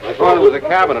be. My father was a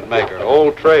cabinet maker,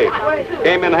 old trade.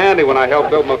 Came in handy when I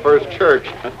helped build my first church.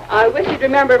 I wish he'd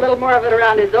remember a little more of it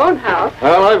around his own house.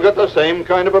 Well, I've got the same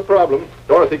kind of a problem.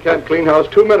 Dorothy can't clean house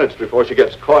 2 minutes before she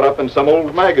gets caught up in some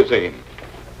old magazine.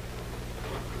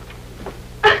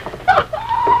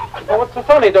 Well, what's so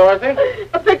funny, Dorothy?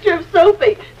 A picture of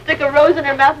Sophie. Stick a rose in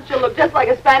her mouth and she'll look just like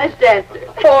a Spanish dancer.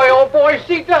 Boy, oh boy,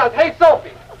 she does. Hey,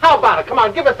 Sophie, how about it? Come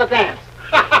on, give us a dance.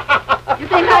 You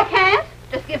think I can't?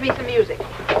 Just give me some music.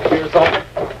 Here's Sophie.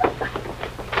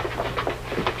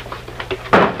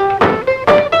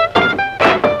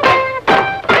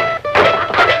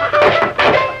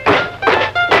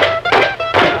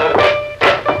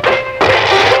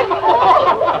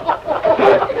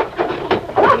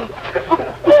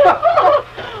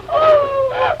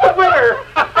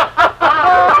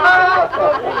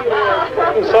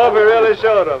 Sophie really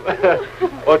showed him.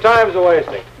 Well, time's a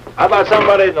wasting. How about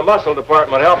somebody in the muscle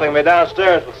department helping me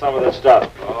downstairs with some of this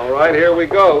stuff? All right, here we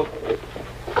go.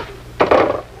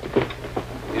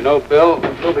 You know, Bill,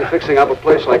 you'll be fixing up a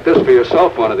place like this for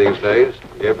yourself one of these days.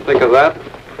 You ever think of that?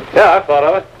 Yeah, I've thought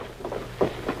of it.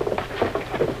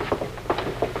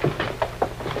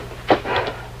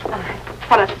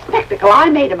 What a spectacle I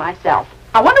made of myself.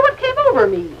 I wonder what came over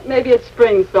me. Maybe it's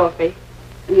spring, Sophie.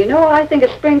 And you know, I think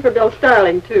it's spring for Bill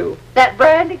Starling, too. That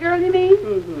Brandy girl, you mean?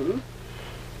 Mm-hmm.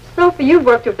 Sophie, you've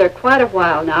worked with her quite a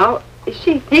while now.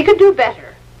 He could do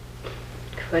better.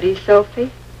 Could he,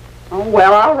 Sophie? Oh,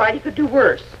 well, all right, he could do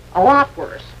worse. A lot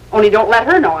worse. Only don't let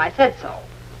her know I said so.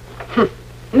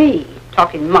 Me,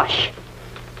 talking mush.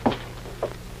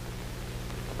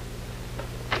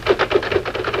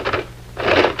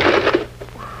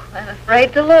 I'm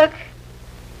afraid to look.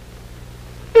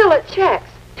 Bill, it checks.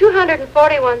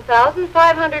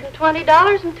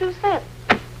 $241,520.02.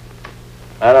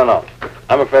 I don't know.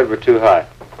 I'm afraid we're too high.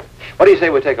 What do you say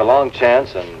we take a long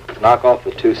chance and knock off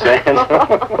the 2 cents?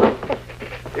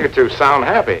 You two sound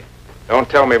happy. Don't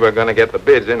tell me we're going to get the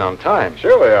bids in on time.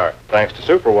 Sure we are, thanks to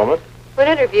Superwoman. When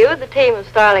interviewed, the team of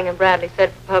Starling and Bradley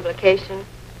said for publication,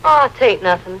 "Oh, it ain't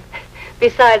nothing."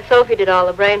 Besides, Sophie did all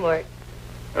the brain work.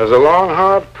 There's a long,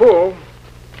 hard pull.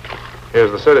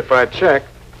 Here's the certified check.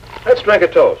 Let's drink a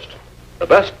toast. The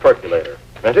best percolator.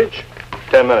 Vintage,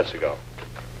 10 minutes ago.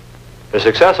 The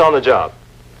success on the job.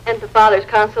 And to Father's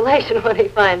consolation when he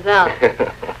finds out.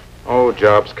 Oh,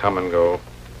 jobs come and go.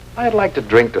 I'd like to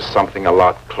drink to something a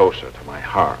lot closer to my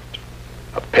heart.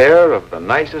 A pair of the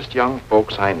nicest young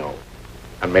folks I know.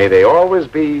 And may they always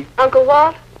be... Uncle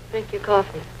Walt, drink your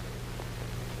coffee.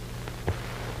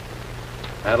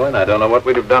 Madeline, I don't know what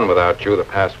we'd have done without you the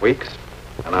past weeks.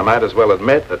 And I might as well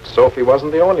admit that Sophie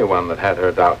wasn't the only one that had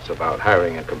her doubts about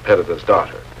hiring a competitor's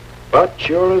daughter. But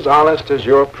you're as honest as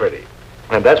you're pretty.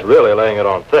 And that's really laying it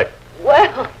on thick.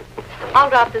 Well, I'll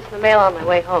drop this in the mail on my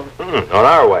way home. On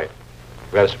our way.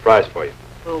 We got a surprise for you.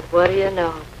 Well, what do you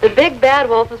know? The big bad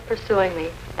wolf is pursuing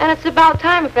me. And it's about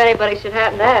time if anybody should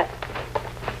happen to ask.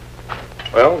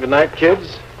 Well, good night,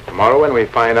 kids. Tomorrow when we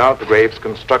find out the Graves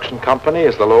Construction Company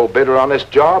is the low bidder on this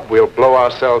job, we'll blow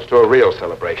ourselves to a real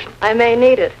celebration. I may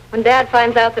need it. When Dad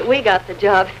finds out that we got the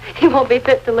job, he won't be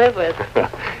fit to live with.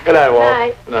 Good night, Walt.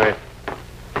 Night. Good night.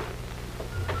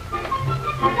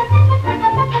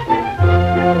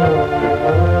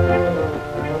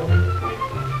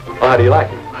 Well, how do you like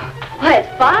it? Why, it's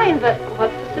fine, but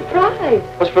what's the surprise?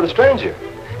 What's for the stranger?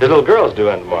 His little girl's due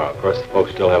in tomorrow. Of course, the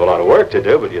folks still have a lot of work to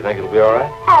do, but do you think it'll be all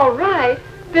right? All right.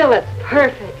 Bill, it's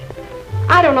perfect.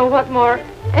 I don't know what more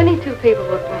any two people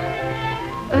would want.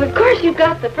 Of course, you've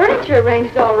got the furniture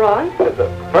arranged all wrong. The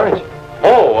furniture?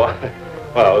 Oh,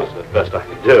 well, it was the best I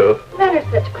could do. Men are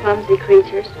such clumsy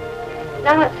creatures.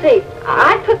 Now, let's see.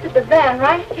 I put the divan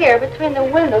right here between the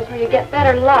windows where you get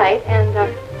better light, and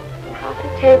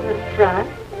coffee table in front,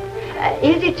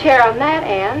 easy chair on that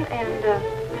end, and,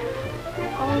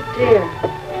 oh, dear.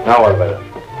 Now what about it?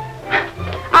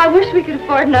 I wish we could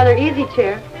afford another easy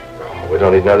chair. Oh, we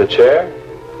don't need another chair.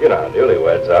 You know how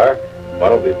newlyweds are.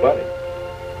 One will be plenty.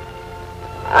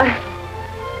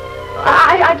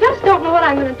 I just don't know what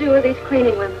I'm going to do with these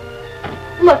cleaning women.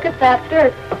 Look at that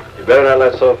dirt. You better not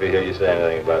let Sophie hear you say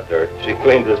anything about dirt. She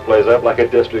cleaned this place up like a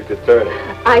district attorney.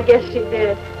 I guess she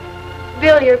did.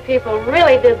 Bill, your people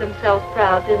really did themselves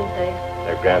proud, didn't they?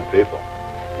 They're grand people.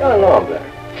 You ought to know them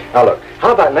better. Now, look,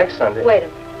 how about next Sunday? Wait a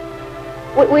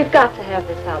minute. We've got to have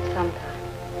this out sometime.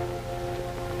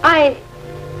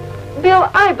 Bill,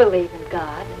 I believe in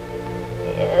God.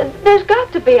 There's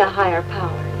got to be a higher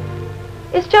power.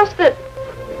 It's just that,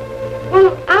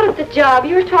 well, out at the job,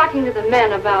 you were talking to the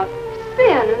men about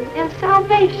sin and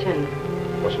salvation.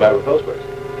 What's the matter with those words?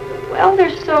 Well,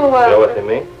 they're so, You know what they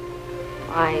mean?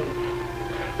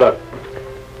 Look,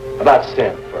 about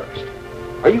sin first.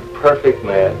 Are you perfect,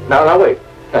 man? Now, wait.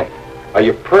 Think. Are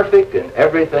you perfect in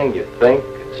everything you think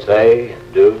and say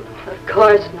and do? Of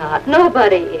course not.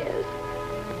 Nobody is.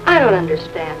 I don't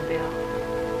understand, Bill.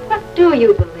 What do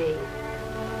you believe?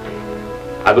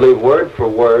 I believe word for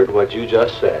word what you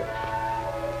just said.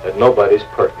 That nobody's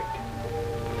perfect.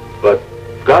 But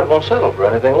God won't settle for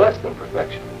anything less than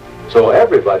perfection. So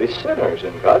everybody's sinners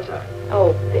in God's eyes.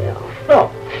 Oh, Bill.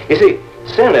 No. You see,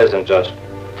 sin isn't just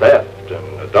theft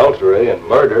and adultery and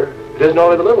murder. It isn't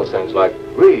only the little sins like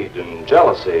greed and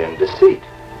jealousy and deceit.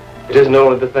 It isn't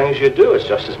only the things you do, it's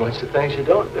just as much the things you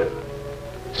don't do.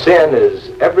 Sin is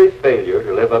every failure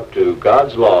to live up to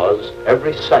God's laws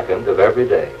every second of every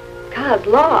day. God's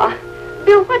law?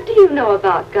 Bill, what do you know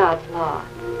about God's law?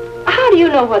 How do you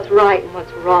know what's right and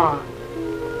what's wrong?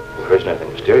 Well, there's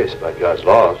nothing mysterious about God's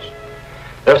laws.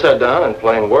 They're set down in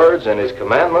plain words in his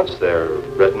commandments. They're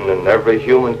written in every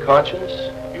human conscience,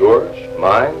 yours,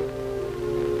 mine.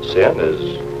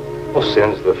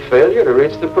 Sin's the failure to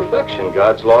reach the perfection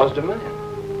God's laws demand.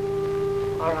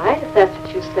 All right, if that's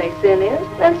what you say sin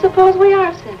is, then suppose we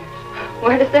are sinners.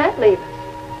 Where does that leave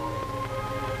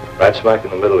us? Right smack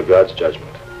in the middle of God's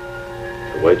judgment.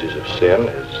 The wages of sin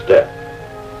is death.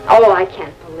 Oh, I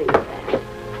can't believe that.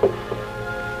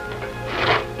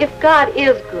 If God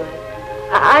is good,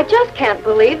 I just can't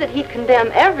believe that he'd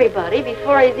condemn everybody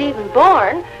before he's even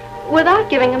born without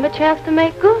giving him a chance to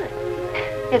make good.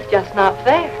 It's just not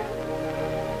fair.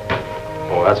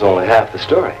 Well, that's only half the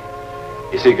story.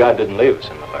 You see, God didn't leave us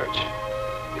in the lurch.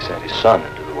 He sent his son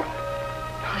into the world.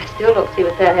 I still don't see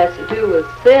what that has to do with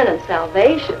sin and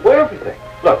salvation. Well, everything.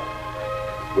 Look,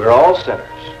 we're all sinners.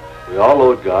 We all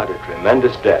owed God a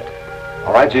tremendous debt.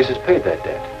 All right, Jesus paid that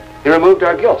debt. He removed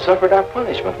our guilt, suffered our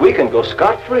punishment. We can go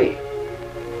scot-free.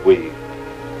 We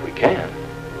can,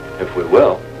 if we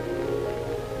will.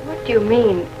 What do you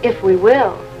mean, if we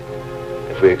will?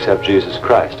 If we accept Jesus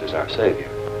Christ as our Savior.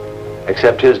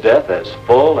 Accept his death as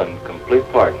full and complete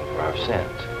pardon for our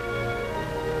sins.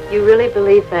 You really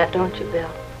believe that, don't you, Bill?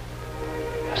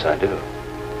 Yes, I do.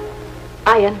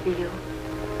 I envy you.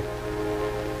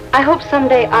 I hope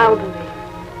someday I'll believe.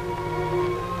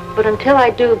 But until I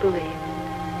do believe,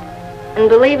 and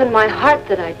believe in my heart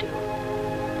that I do,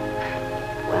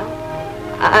 well,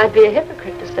 I'd be a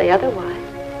hypocrite to say otherwise.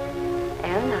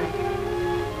 And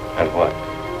And what?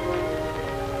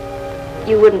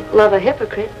 You wouldn't love a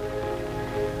hypocrite,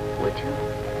 would you?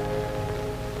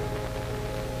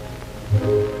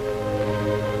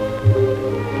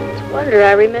 It's a wonder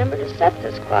I remember to set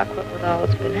this clock, what with all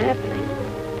that's been happening.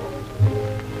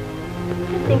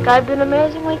 I think I've been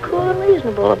amazingly cool and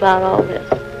reasonable about all this.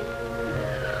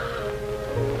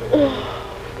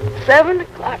 7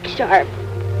 o'clock sharp.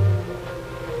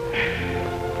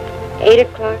 8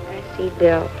 o'clock, I see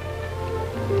Bill.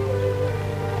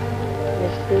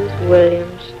 Mrs.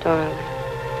 William Starling.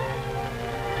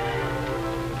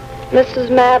 Mrs.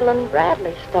 Madeline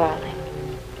Bradley Starling.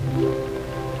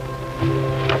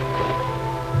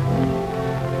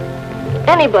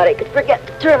 Anybody could forget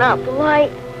to turn out the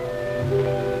light.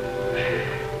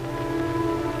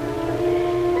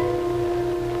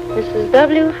 Mrs.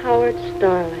 W. Howard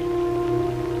Starling.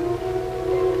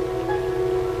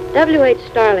 W.H.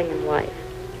 Starling and wife.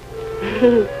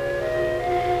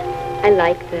 I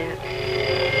like that.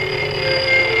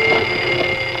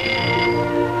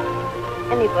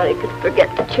 Anybody could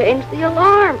forget to change the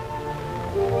alarm.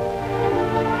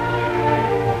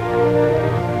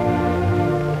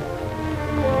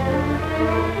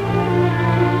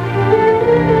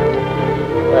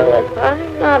 Well, if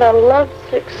I'm not a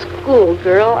lovesick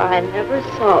schoolgirl, I never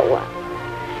saw one.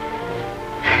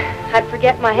 I'd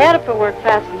forget my hat if I work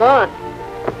fastened on.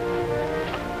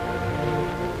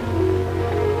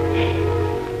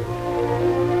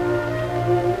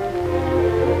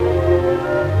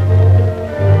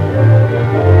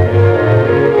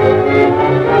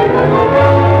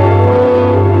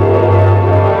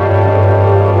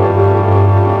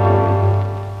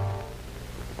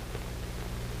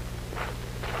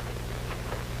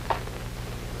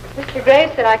 Mr.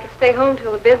 Gray said I could stay home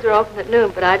till the bids are open at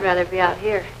noon, but I'd rather be out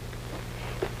here.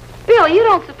 Bill, you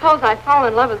don't suppose I'd fall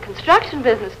in love with construction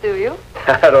business, do you?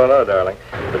 I don't know, darling.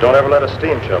 But don't ever let a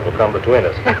steam shovel come between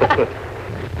us.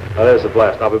 Now, there's the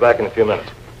blast. I'll be back in a few minutes.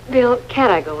 Bill,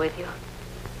 can't I go with you?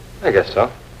 I guess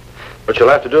so. What you'll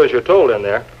have to do as you're told in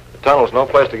there. The tunnel's no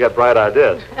place to get bright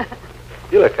ideas.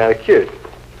 You look kind of cute.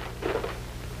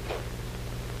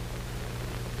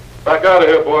 Back out of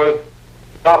here, boys.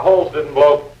 Top holes didn't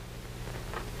blow.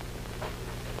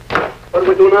 What do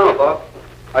we do now, Bob?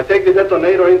 I take the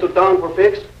detonator into town for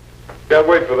fix? Can't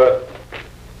wait for that.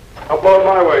 I'll blow it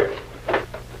my way.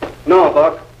 No,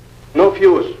 Buck. No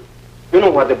fuse. You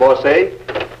know what the boss say.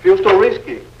 Fuse too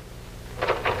risky.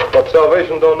 What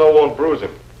salvation don't know won't bruise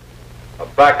him. I'll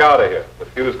back out of here. The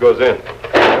fuse goes in.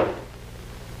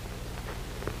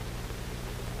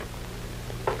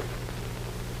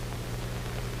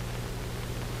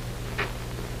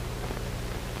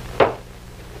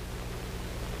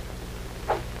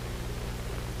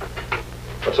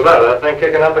 What's the matter? That thing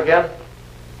kicking up again?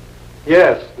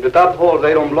 Yes, the top holes,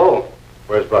 they don't blow.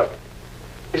 Where's Buck?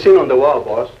 He's seen on the wall,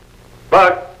 boss.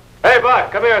 Buck! Hey,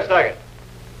 Buck, come here a second.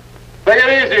 Take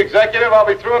it easy, executive. I'll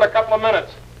be through in a couple of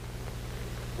minutes.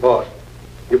 Boss,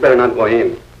 you better not go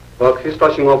in. Buck, he's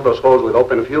touching off those holes with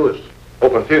open fuse.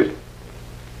 Open fuse?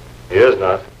 He is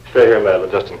not. Stay here, Madeline,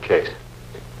 just in case.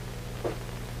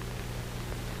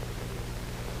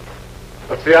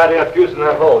 What's the idea of fusing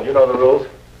that hole? You know the rules.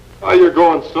 Why, you're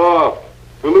going soft.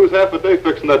 We'll lose half a day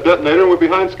fixing that detonator and we're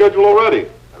behind schedule already.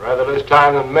 I'd rather lose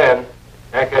time than men.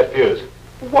 Yank that fuse.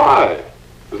 Why?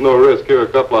 There's no risk here a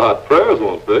couple of hot prayers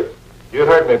won't fix. You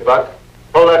heard me, Buck.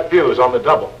 Pull that fuse on the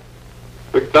double.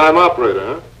 Big-time operator,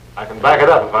 huh? I can back it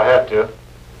up if I have to.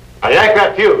 Now yank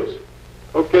that fuse.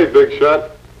 Okay, big shot.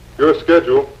 Your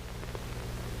schedule.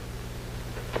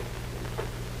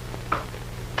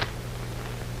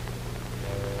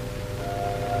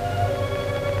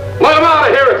 Let him out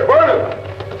of here, it's burning!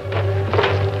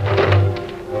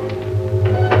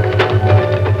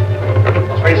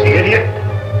 Crazy idiot.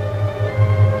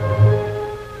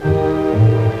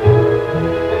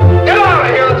 Get out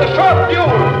of here, it's a short fuse!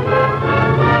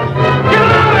 Get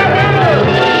out of here!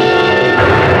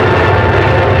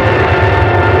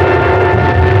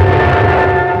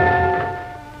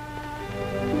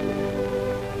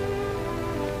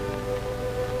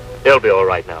 He'll be all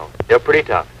right now. You're pretty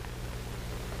tough.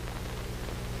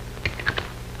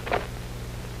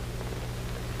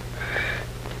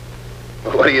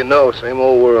 What do you know? Same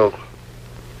old world.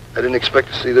 I didn't expect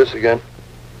to see this again.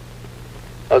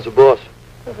 How's the boss?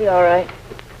 He'll be all right.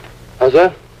 How's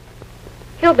that?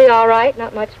 He'll be all right,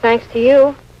 not much thanks to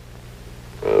you.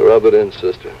 Well, rub it in,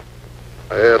 sister.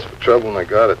 I asked for trouble and I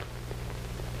got it.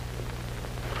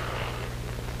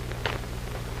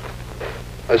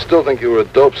 I still think you were a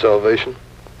dope, Salvation.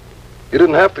 You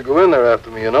didn't have to go in there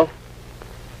after me, you know?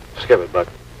 Skip it, Buck.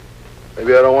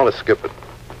 Maybe I don't want to skip it.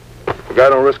 A guy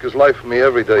don't risk his life for me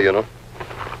every day, you know.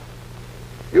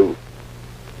 You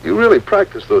really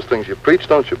practice those things you preach,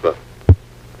 don't you, Buck?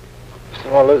 Just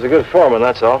don't want to lose a good foreman,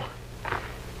 that's all.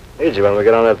 Need you when we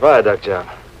get on that viaduct job.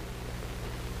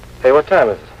 Hey, what time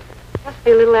is it? Must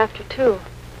be a little after 2.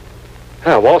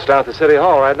 Yeah, Walt's down at the city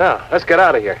hall right now. Let's get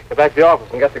out of here. Get back to the office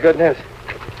and get the good news.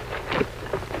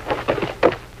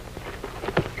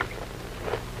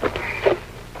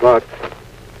 Buck,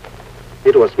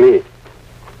 it was me.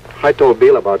 I told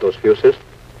Bill about those fuses.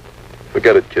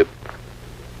 Forget it, kid.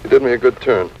 You did me a good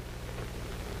turn.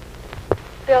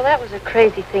 Bill, that was a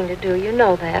crazy thing to do. You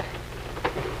know that.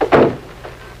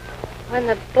 When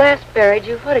the blast buried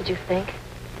you, what did you think?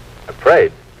 I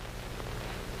prayed.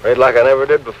 Prayed like I never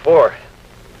did before.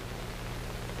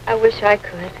 I wish I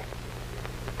could.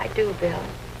 I do, Bill.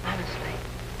 Honestly.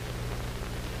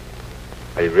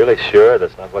 Are you really sure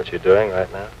that's not what you're doing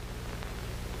right now?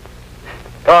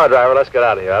 Come on, driver, let's get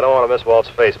out of here. I don't want to miss Walt's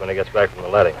face when he gets back from the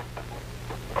letting.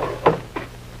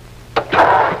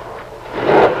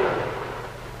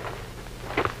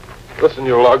 Listen,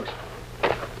 you lugs.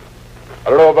 I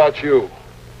don't know about you,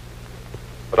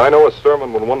 but I know a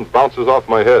sermon when one bounces off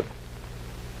my head.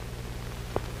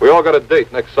 We all got a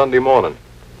date next Sunday morning.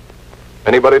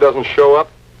 Anybody doesn't show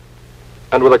up,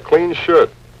 and with a clean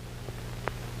shirt,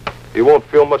 he won't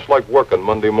feel much like working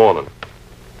Monday morning.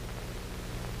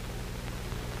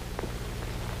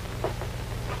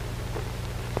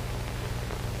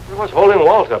 What's holding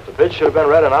Walt up? The bid should have been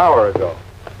read an hour ago.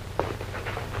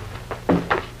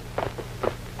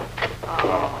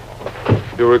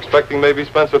 You were expecting maybe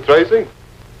Spencer Tracy?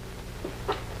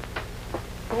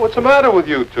 What's the matter with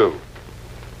you two?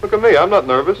 Look at me, I'm not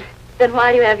nervous. Then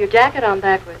why do you have your jacket on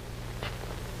backwards?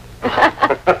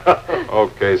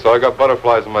 Okay, so I got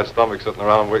butterflies in my stomach sitting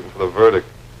around waiting for the verdict.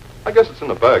 I guess it's in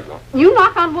the bag, though. You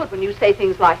knock on wood when you say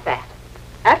things like that.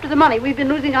 After the money we've been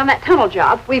losing on that tunnel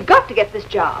job, we've got to get this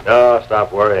job. No,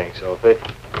 stop worrying, Sophie.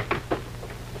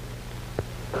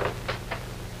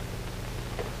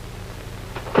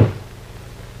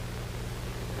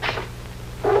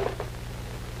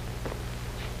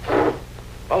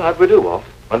 Well, how'd we do, Walt?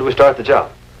 When did we start the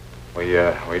job? We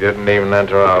didn't even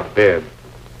enter our bid.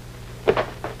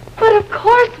 But of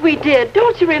course we did.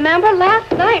 Don't you remember?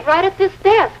 Last night, right at this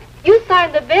desk. You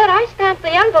signed the bid, I stamped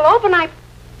the envelope, and I...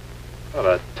 What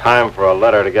a time for a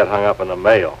letter to get hung up in the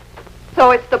mail.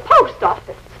 So it's the post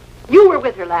office. You were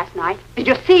with her last night. Did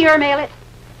you see her mail it?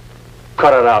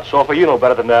 Cut it out, Sophie. You know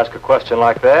better than to ask a question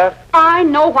like that. I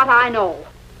know what I know.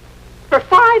 For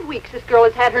 5 weeks, this girl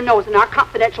has had her nose in our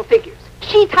confidential figures.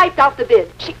 She typed out the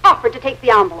bid. She offered to take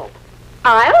the envelope.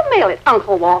 I'll mail it,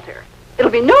 Uncle Walter.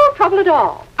 It'll be no trouble at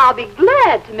all. I'll be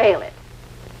glad to mail it.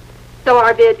 So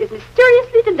our bid is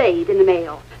mysteriously delayed in the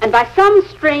mail, and by some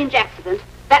strange accident,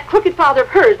 that crooked father of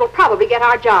hers will probably get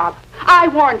our job. I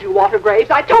warned you, Walter Graves.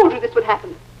 I told you this would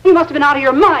happen. You must have been out of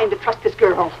your mind to trust this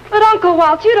girl. But, Uncle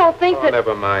Walt, you don't think that...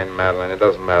 Never mind, Madeline. It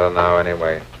doesn't matter now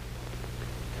anyway.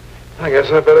 I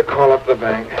guess I better call up the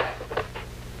bank.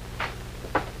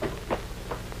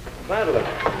 Madeline.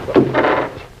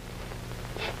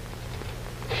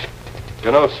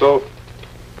 You know, so,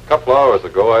 a couple hours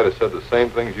ago, I'd have said the same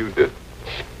things you did.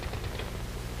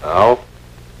 Now,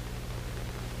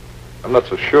 I'm not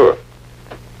so sure.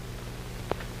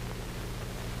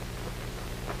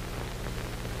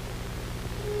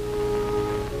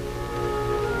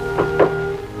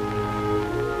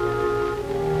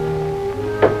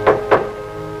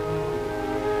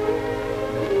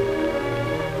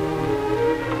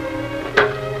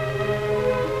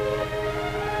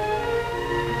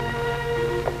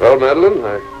 Well, Madeline,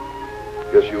 I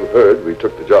guess you heard we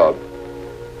took the job.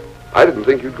 I didn't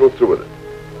think you'd go through with it.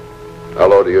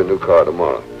 I'll order you a new car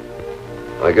tomorrow.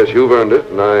 I guess you've earned it,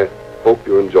 and I hope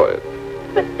you enjoy it.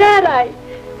 But, Dad,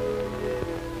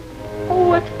 Oh,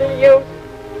 what's the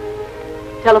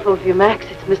use? Telephone for you, Max.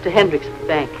 It's Mr. Hendricks at the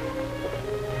bank.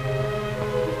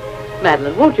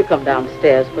 Madeline, won't you come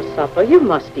downstairs for supper? You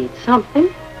must eat something.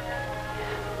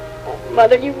 Oh,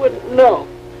 Mother, you wouldn't know.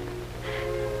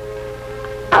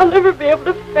 I'll never be able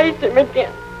to face him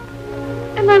again.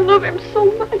 And I love him so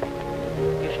much.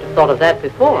 You should have thought of that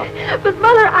before. But,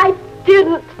 Mother, I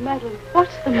didn't. Madeline,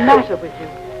 what's the matter with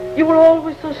you? You were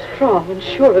always so strong and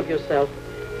sure of yourself.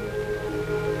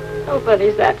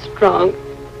 Nobody's that strong.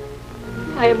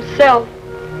 By himself.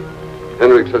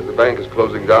 Henrik says the bank is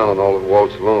closing down on all of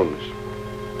Walt's loans.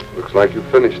 Looks like you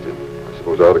finished it. I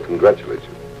suppose I ought to congratulate you.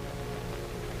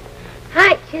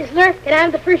 Hi, Chisler. Can I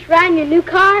have the first ride in your new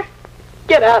car?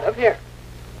 Get out of here.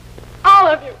 All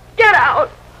of you, get out.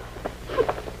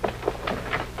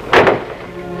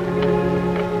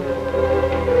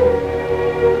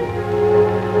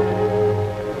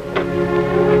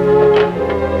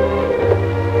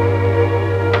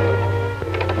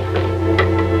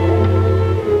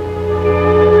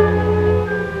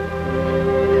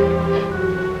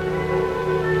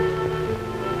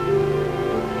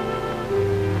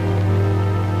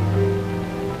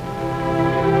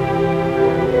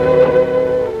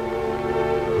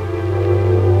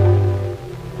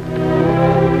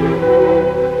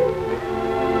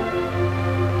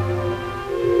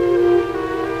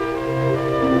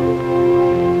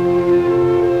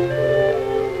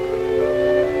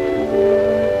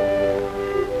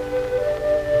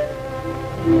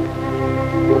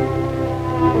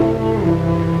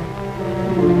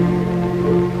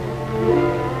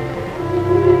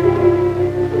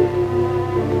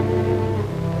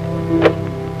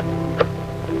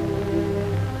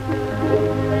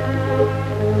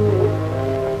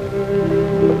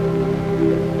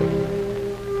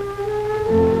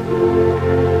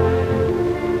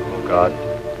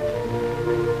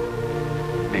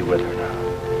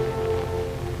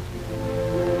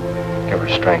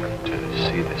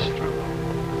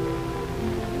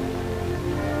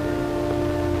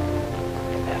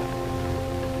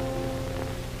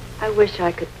 I wish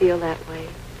I could feel that way.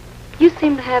 You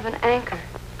seem to have an anchor.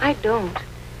 I don't.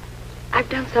 I've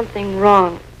done something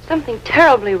wrong, something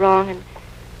terribly wrong, and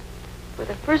for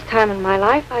the first time in my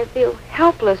life, I feel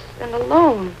helpless and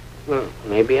alone. Well,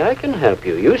 maybe I can help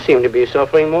you. You seem to be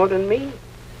suffering more than me.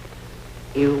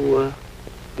 You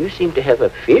seem to have a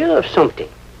fear of something.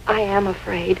 I am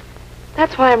afraid.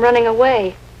 That's why I'm running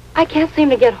away. I can't seem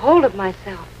to get hold of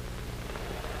myself.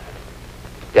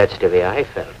 That's the way I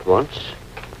felt once.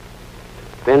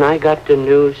 When I got the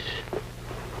news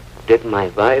that my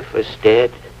wife was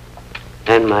dead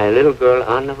and my little girl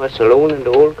Anna was alone in the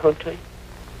old country,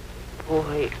 oh,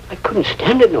 I couldn't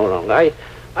stand it no longer.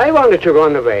 I wanted to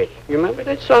run away. You remember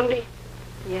that Sunday?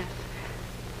 Yes.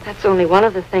 That's only one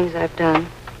of the things I've done.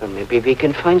 Well, maybe we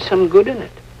can find some good in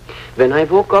it. When I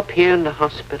woke up here in the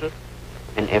hospital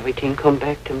and everything come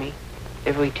back to me,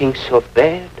 everything so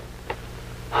bad,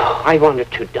 I wanted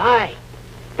to die.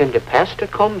 Then the pastor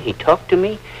come, he talked to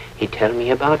me, he tell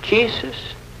me about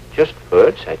Jesus. Just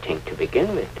words, I think, to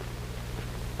begin with.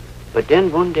 But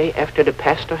then one day after the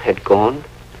pastor had gone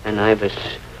and I was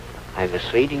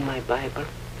reading my Bible,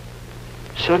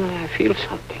 suddenly I feel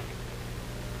something.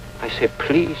 I said,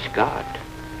 please, God,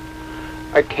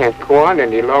 I can't go on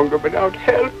any longer without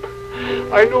help.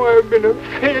 I know I've been a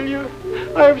failure.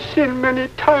 I've sinned many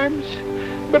times,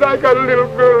 but I got a little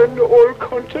girl in the old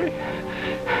country.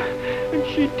 And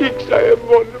she thinks I am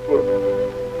wonderful.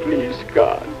 Please,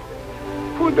 God,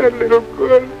 for that little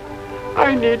girl,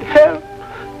 I need help.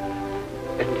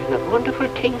 And then a wonderful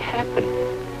thing happened.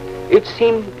 It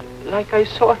seemed like I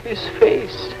saw his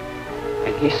face,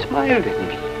 and he smiled at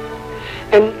me.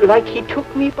 And like he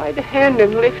took me by the hand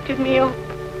and lifted me up.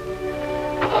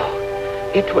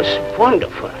 Oh, it was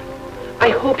wonderful. I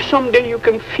hope someday you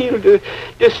can feel the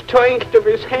strength of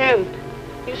his hand.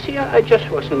 You see, I just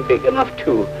wasn't big enough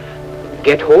to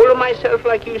get hold of myself,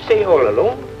 like you say, all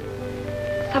alone.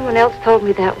 Someone else told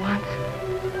me that once.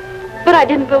 But I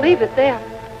didn't believe it then.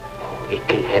 Oh, it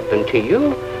can happen to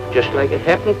you, just like it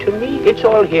happened to me. It's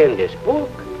all here in this book.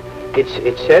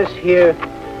 It says here,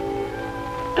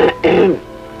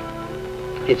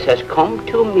 it says, come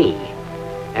to me,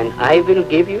 and I will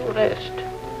give you rest.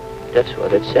 That's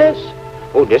what it says.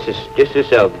 Oh, this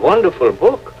is a wonderful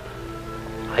book.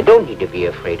 I don't need to be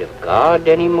afraid of God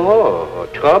anymore, or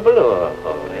trouble, or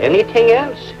anything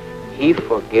else. He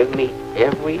forgave me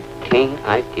everything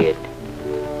I did.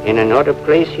 In another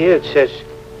place here, it says,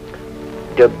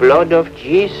 the blood of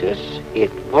Jesus,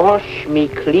 it washed me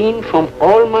clean from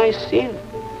all my sin.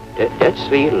 That's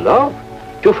real love.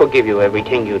 To forgive you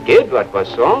everything you did, what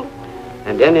was wrong.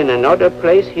 And then in another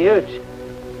place here, it's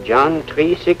John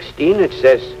 3:16, it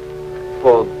says,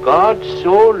 for God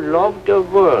so loved the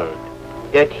world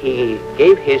that he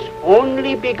gave his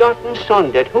only begotten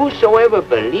Son, that whosoever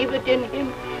believeth in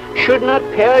him should not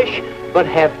perish, but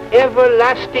have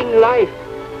everlasting life.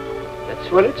 That's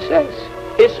what it says.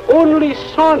 His only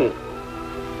Son.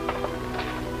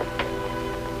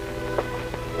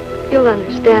 You'll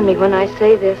understand me when I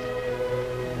say this.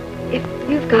 If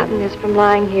you've gotten this from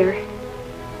lying here,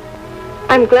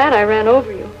 I'm glad I ran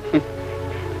over you.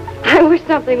 I wish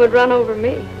something would run over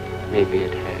me. Maybe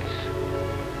it has.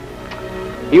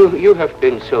 You have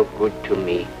been so good to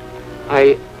me.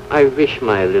 I wish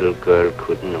my little girl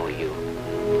could know you.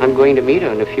 I'm going to meet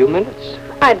her in a few minutes.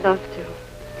 I'd love to.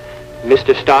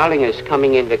 Mr. Starling is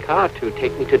coming in the car to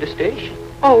take me to the station.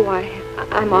 Oh,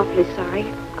 I'm awfully sorry.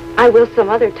 I will some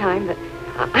other time, but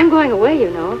I'm going away, you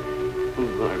know.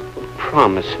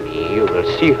 Promise me you will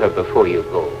see her before you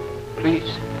go.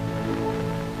 Please.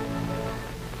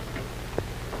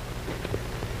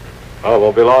 Oh, it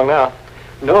won't be long now.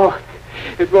 No,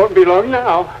 it won't be long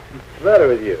now. What's the matter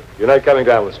with you? You're not coming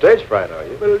down with stage fright, are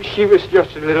you? Well, she was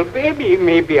just a little baby.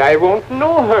 Maybe I won't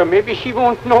know her. Maybe she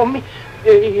won't know me.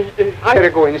 I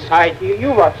better go inside here.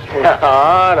 You watch me.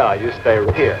 Oh, no, you stay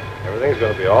here. Everything's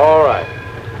going to be all right.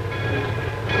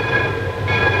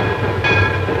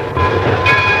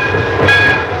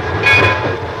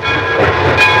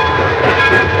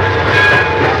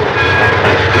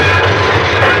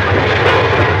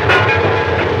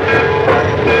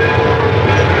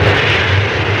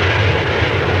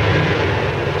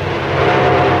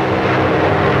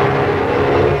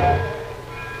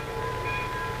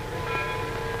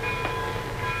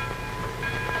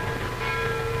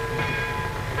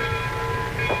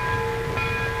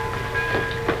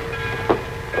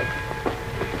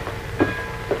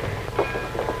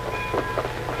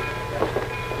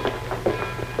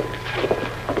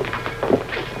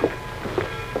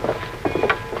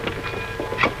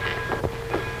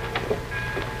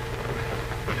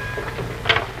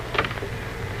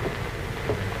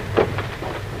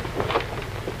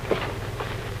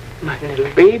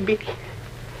 Little baby.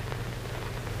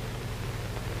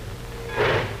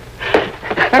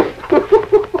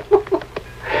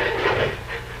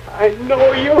 I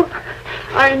know you.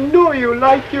 I know you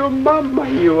like your mama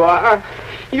you are.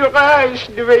 Your eyes,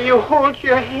 the way you hold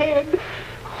your head.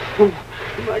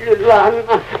 My little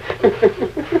Anna.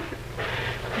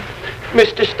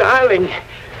 Mr. Starling,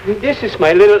 this is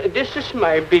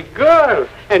my big girl,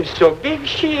 and so big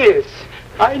she is.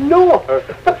 I know her.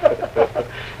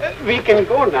 We can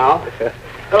go now.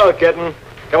 Hello, kitten.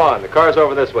 Come on, the car's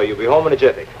over this way. You'll be home in a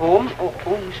jiffy. Home? Oh,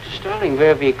 Mr. Starling,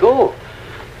 where we go?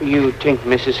 You think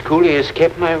Mrs. Cooley has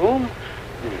kept my room?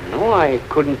 No, I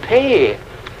couldn't pay.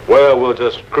 Well, we'll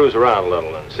just cruise around a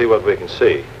little and see what we can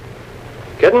see.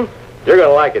 Kitten, you're going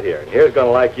to like it here, and here's going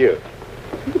to like you.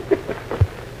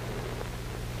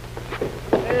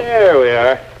 There we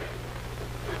are.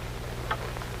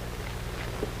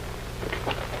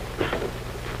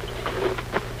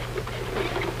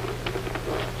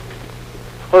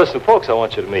 Well, there's some folks I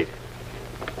want you to meet.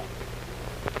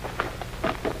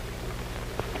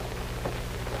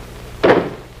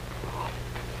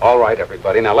 All right,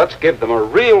 everybody. Now let's give them a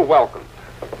real welcome.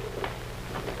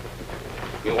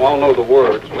 You all know the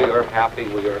words. We are happy.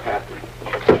 We are happy.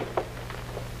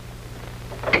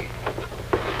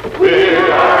 We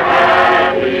are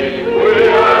happy. We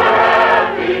are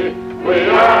happy. We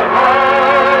are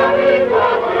happy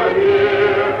that we're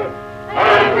here.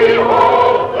 And we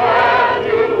hope that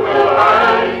you will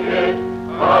like it.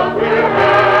 But we're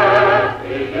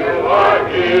happy you are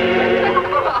here.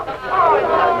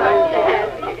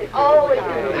 Oh,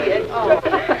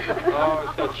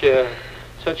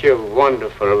 such a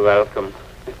wonderful welcome.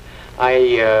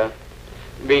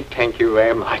 We thank you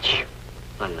very much.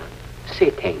 Anna, say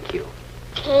thank you.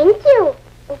 Thank you.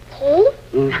 Okay?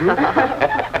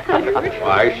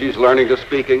 Why, she's learning to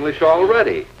speak English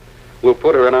already. We'll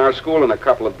put her in our school in a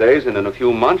couple of days, and in a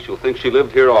few months you'll think she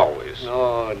lived here always.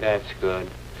 Oh, that's good.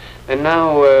 And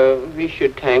now we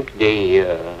should thank the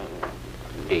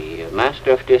The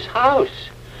master of this house.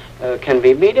 Can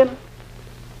we meet him?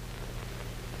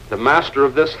 The master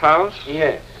of this house?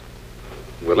 Yes.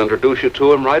 We'll introduce you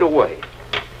to him right away.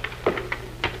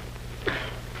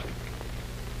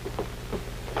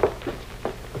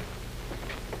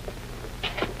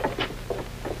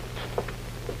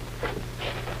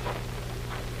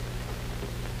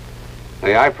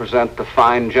 May I present the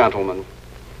fine gentleman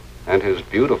and his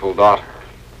beautiful daughter,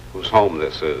 whose home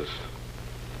this is.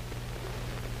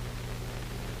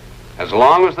 As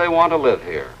long as they want to live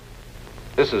here,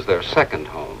 this is their second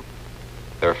home.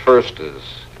 Their first is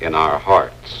in our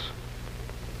hearts.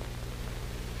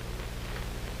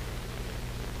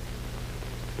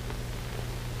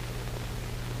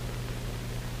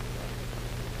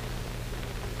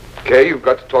 Kay, you've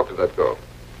got to talk to that girl.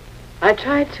 I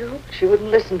tried to. She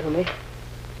wouldn't listen to me.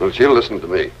 Well, she'll listen to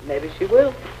me. Maybe she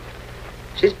will.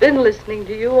 She's been listening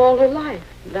to you all her life.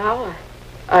 Now,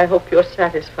 I hope you're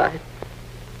satisfied.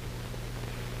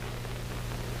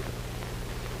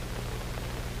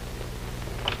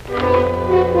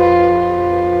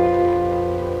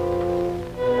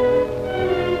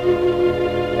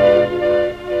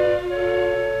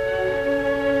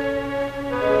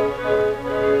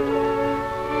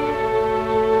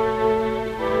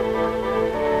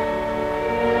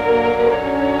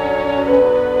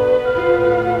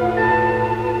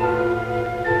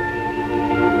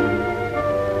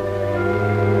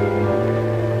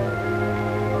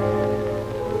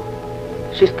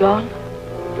 She's gone?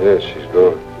 Yes, she's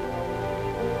gone.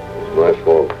 It's my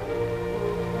fault.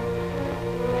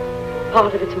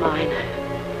 Part of it's mine.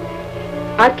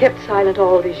 I've kept silent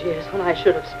all these years when I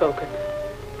should have spoken.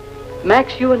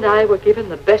 Max, you and I were given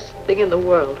the best thing in the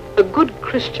world, a good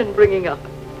Christian bringing up.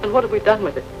 And what have we done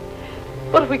with it?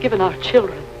 What have we given our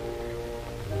children?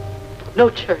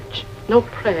 No church, no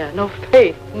prayer, no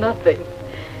faith, nothing.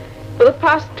 For the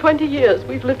past 20 years,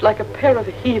 we've lived like a pair of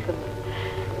heathen.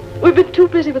 We've been too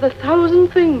busy with 1,000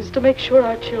 things to make sure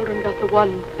our children got the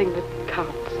one thing that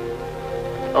counts.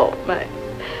 Oh, Max,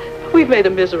 we've made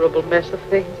a miserable mess of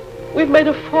things. We've made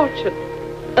a fortune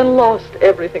and lost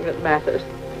everything that matters.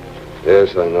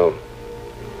 Yes, I know.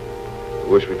 I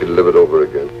wish we could live it over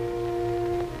again.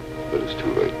 But it's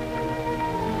too late.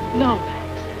 No,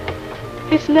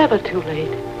 Max. It's never too late.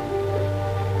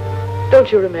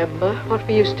 Don't you remember what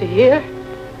we used to hear?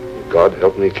 God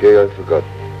help me, Kay, I forgot.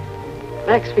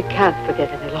 Max, we can't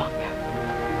forget any longer.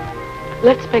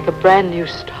 Let's make a brand new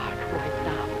start right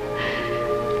now.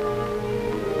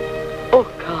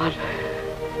 Oh, God,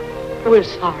 we're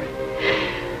sorry.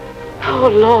 Oh,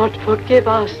 Lord, forgive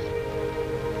us.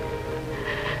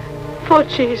 For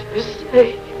Jesus'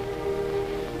 sake.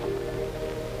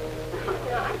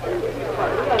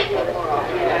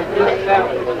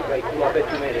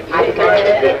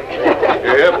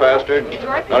 You're here, Pastor.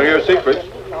 None of your secrets.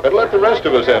 Better let the rest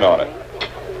of us in on it.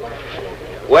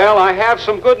 Well, I have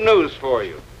some good news for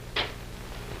you.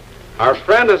 Our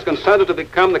friend has consented to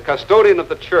become the custodian of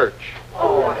the church.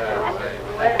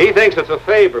 He thinks it's a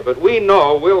favor, but we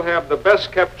know we'll have the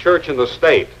best kept church in the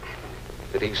state.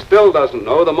 But he still doesn't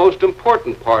know the most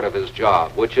important part of his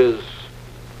job, which is,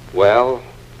 well,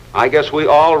 I guess we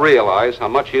all realize how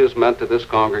much he has meant to this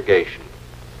congregation.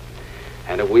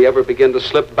 And if we ever begin to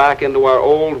slip back into our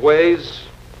old ways,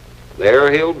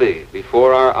 there he'll be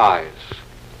before our eyes.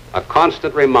 A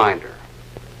constant reminder,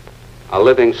 a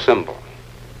living symbol.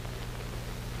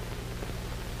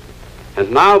 And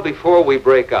now, before we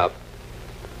break up,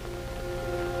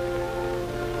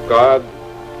 God,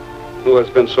 who has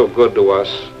been so good to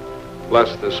us,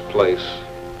 bless this place.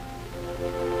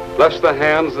 Bless the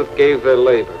hands that gave their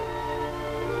labor,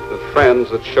 the friends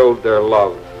that showed their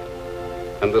love,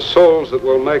 and the souls that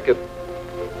will make it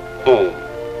home.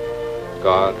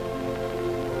 God,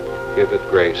 give it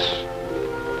grace.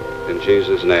 In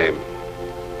Jesus' name.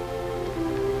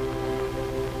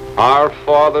 Our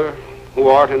Father, who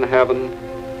art in heaven,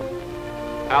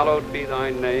 hallowed be thy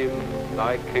name.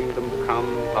 Thy kingdom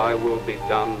come, thy will be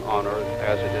done on earth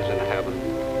as it is in heaven.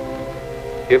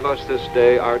 Give us this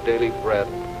day our daily bread,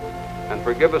 and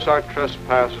forgive us our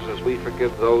trespasses as we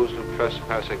forgive those who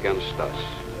trespass against us.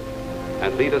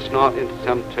 And lead us not into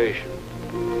temptation,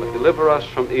 but deliver us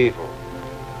from evil.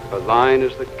 For thine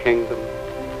is the kingdom,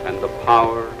 and the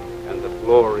power, and the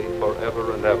glory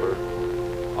forever and ever.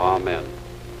 Amen.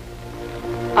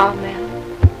 Amen.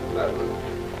 Madeline.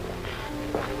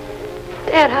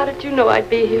 Dad, how did you know I'd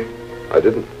be here? I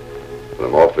didn't. And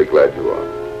I'm awfully glad you are.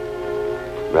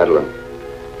 Madeline,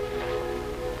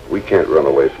 we can't run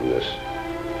away from this.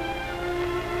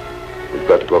 We've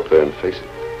got to go up there and face it.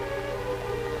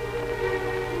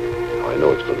 I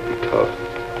know it's going to be tough,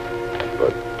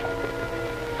 but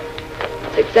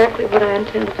That's exactly what I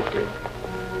intended to do.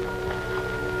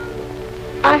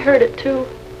 I heard it too.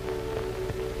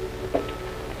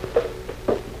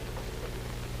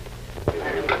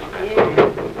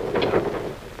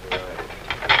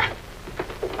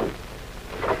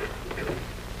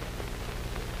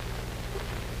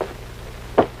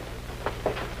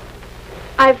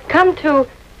 I've come to...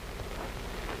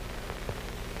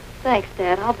 Thanks,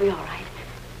 Dad. I'll be all right.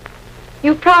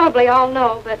 You probably all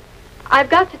know, but I've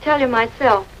got to tell you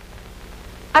myself.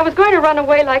 I was going to run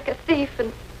away like a thief,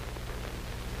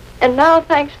 and now,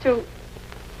 thanks to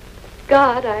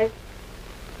God,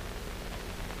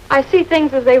 I see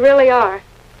things as they really are.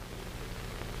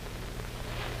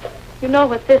 You know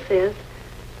what this is.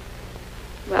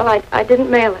 Well, I didn't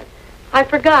mail it. I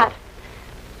forgot.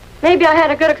 Maybe I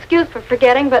had a good excuse for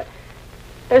forgetting, but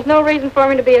there's no reason for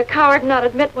me to be a coward and not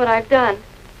admit what I've done.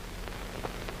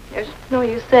 There's no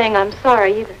use saying I'm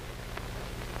sorry either.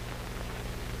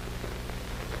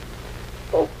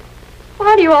 Oh,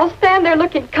 why do you all stand there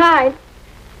looking kind?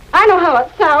 I know how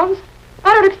it sounds.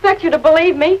 I don't expect you to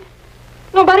believe me.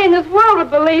 Nobody in this world would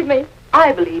believe me.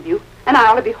 I believe you, and I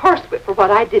ought to be horsewhipped for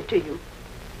what I did to you.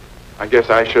 I guess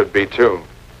I should be, too.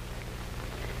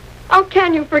 How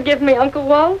can you forgive me, Uncle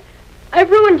Walt? I've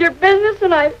ruined your business,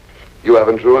 and You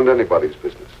haven't ruined anybody's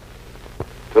business.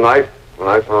 Tonight, when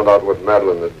I found out what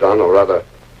Madeline had done, or rather,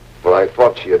 what I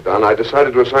thought she had done, I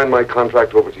decided to assign my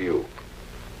contract over to you.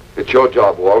 It's your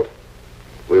job, Walt.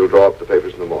 We'll draw up the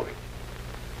papers in the morning.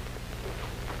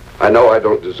 I know I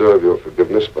don't deserve your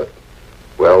forgiveness, but,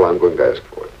 well, I'm going to ask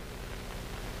for it.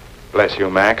 Bless you,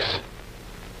 Max.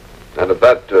 And if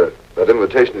that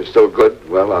invitation is still good,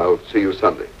 well, I'll see you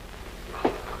Sunday.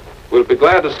 We'll be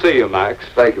glad to see you, Max.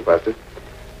 Thank you, Pastor.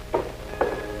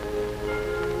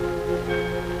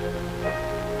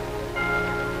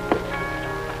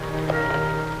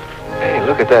 Hey,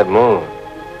 look at that moon.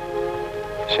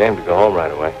 Shame to go home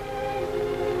right away.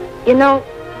 you know,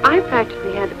 I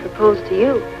practically had to propose to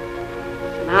you.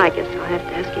 So now I guess I'll have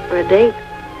to ask you for a date.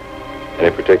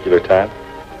 Any particular time?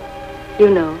 You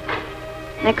know,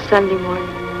 next Sunday morning.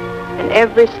 And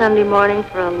every Sunday morning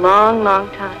for a long, long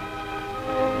time.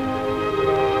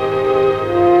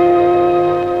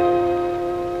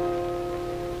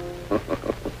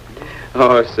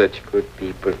 Oh, such good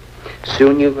people.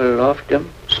 Soon you will love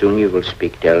them. Soon you will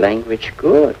speak their language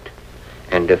good.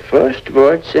 And the first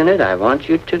words in it I want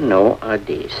you to know are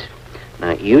these.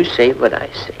 Now, you say what I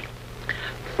say.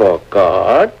 For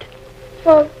God.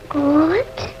 For God.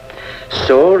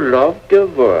 So loved the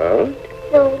world.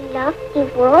 So loved the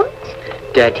world.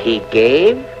 That he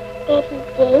gave. That he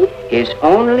gave. His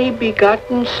only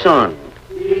begotten Son.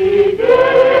 He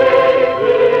gave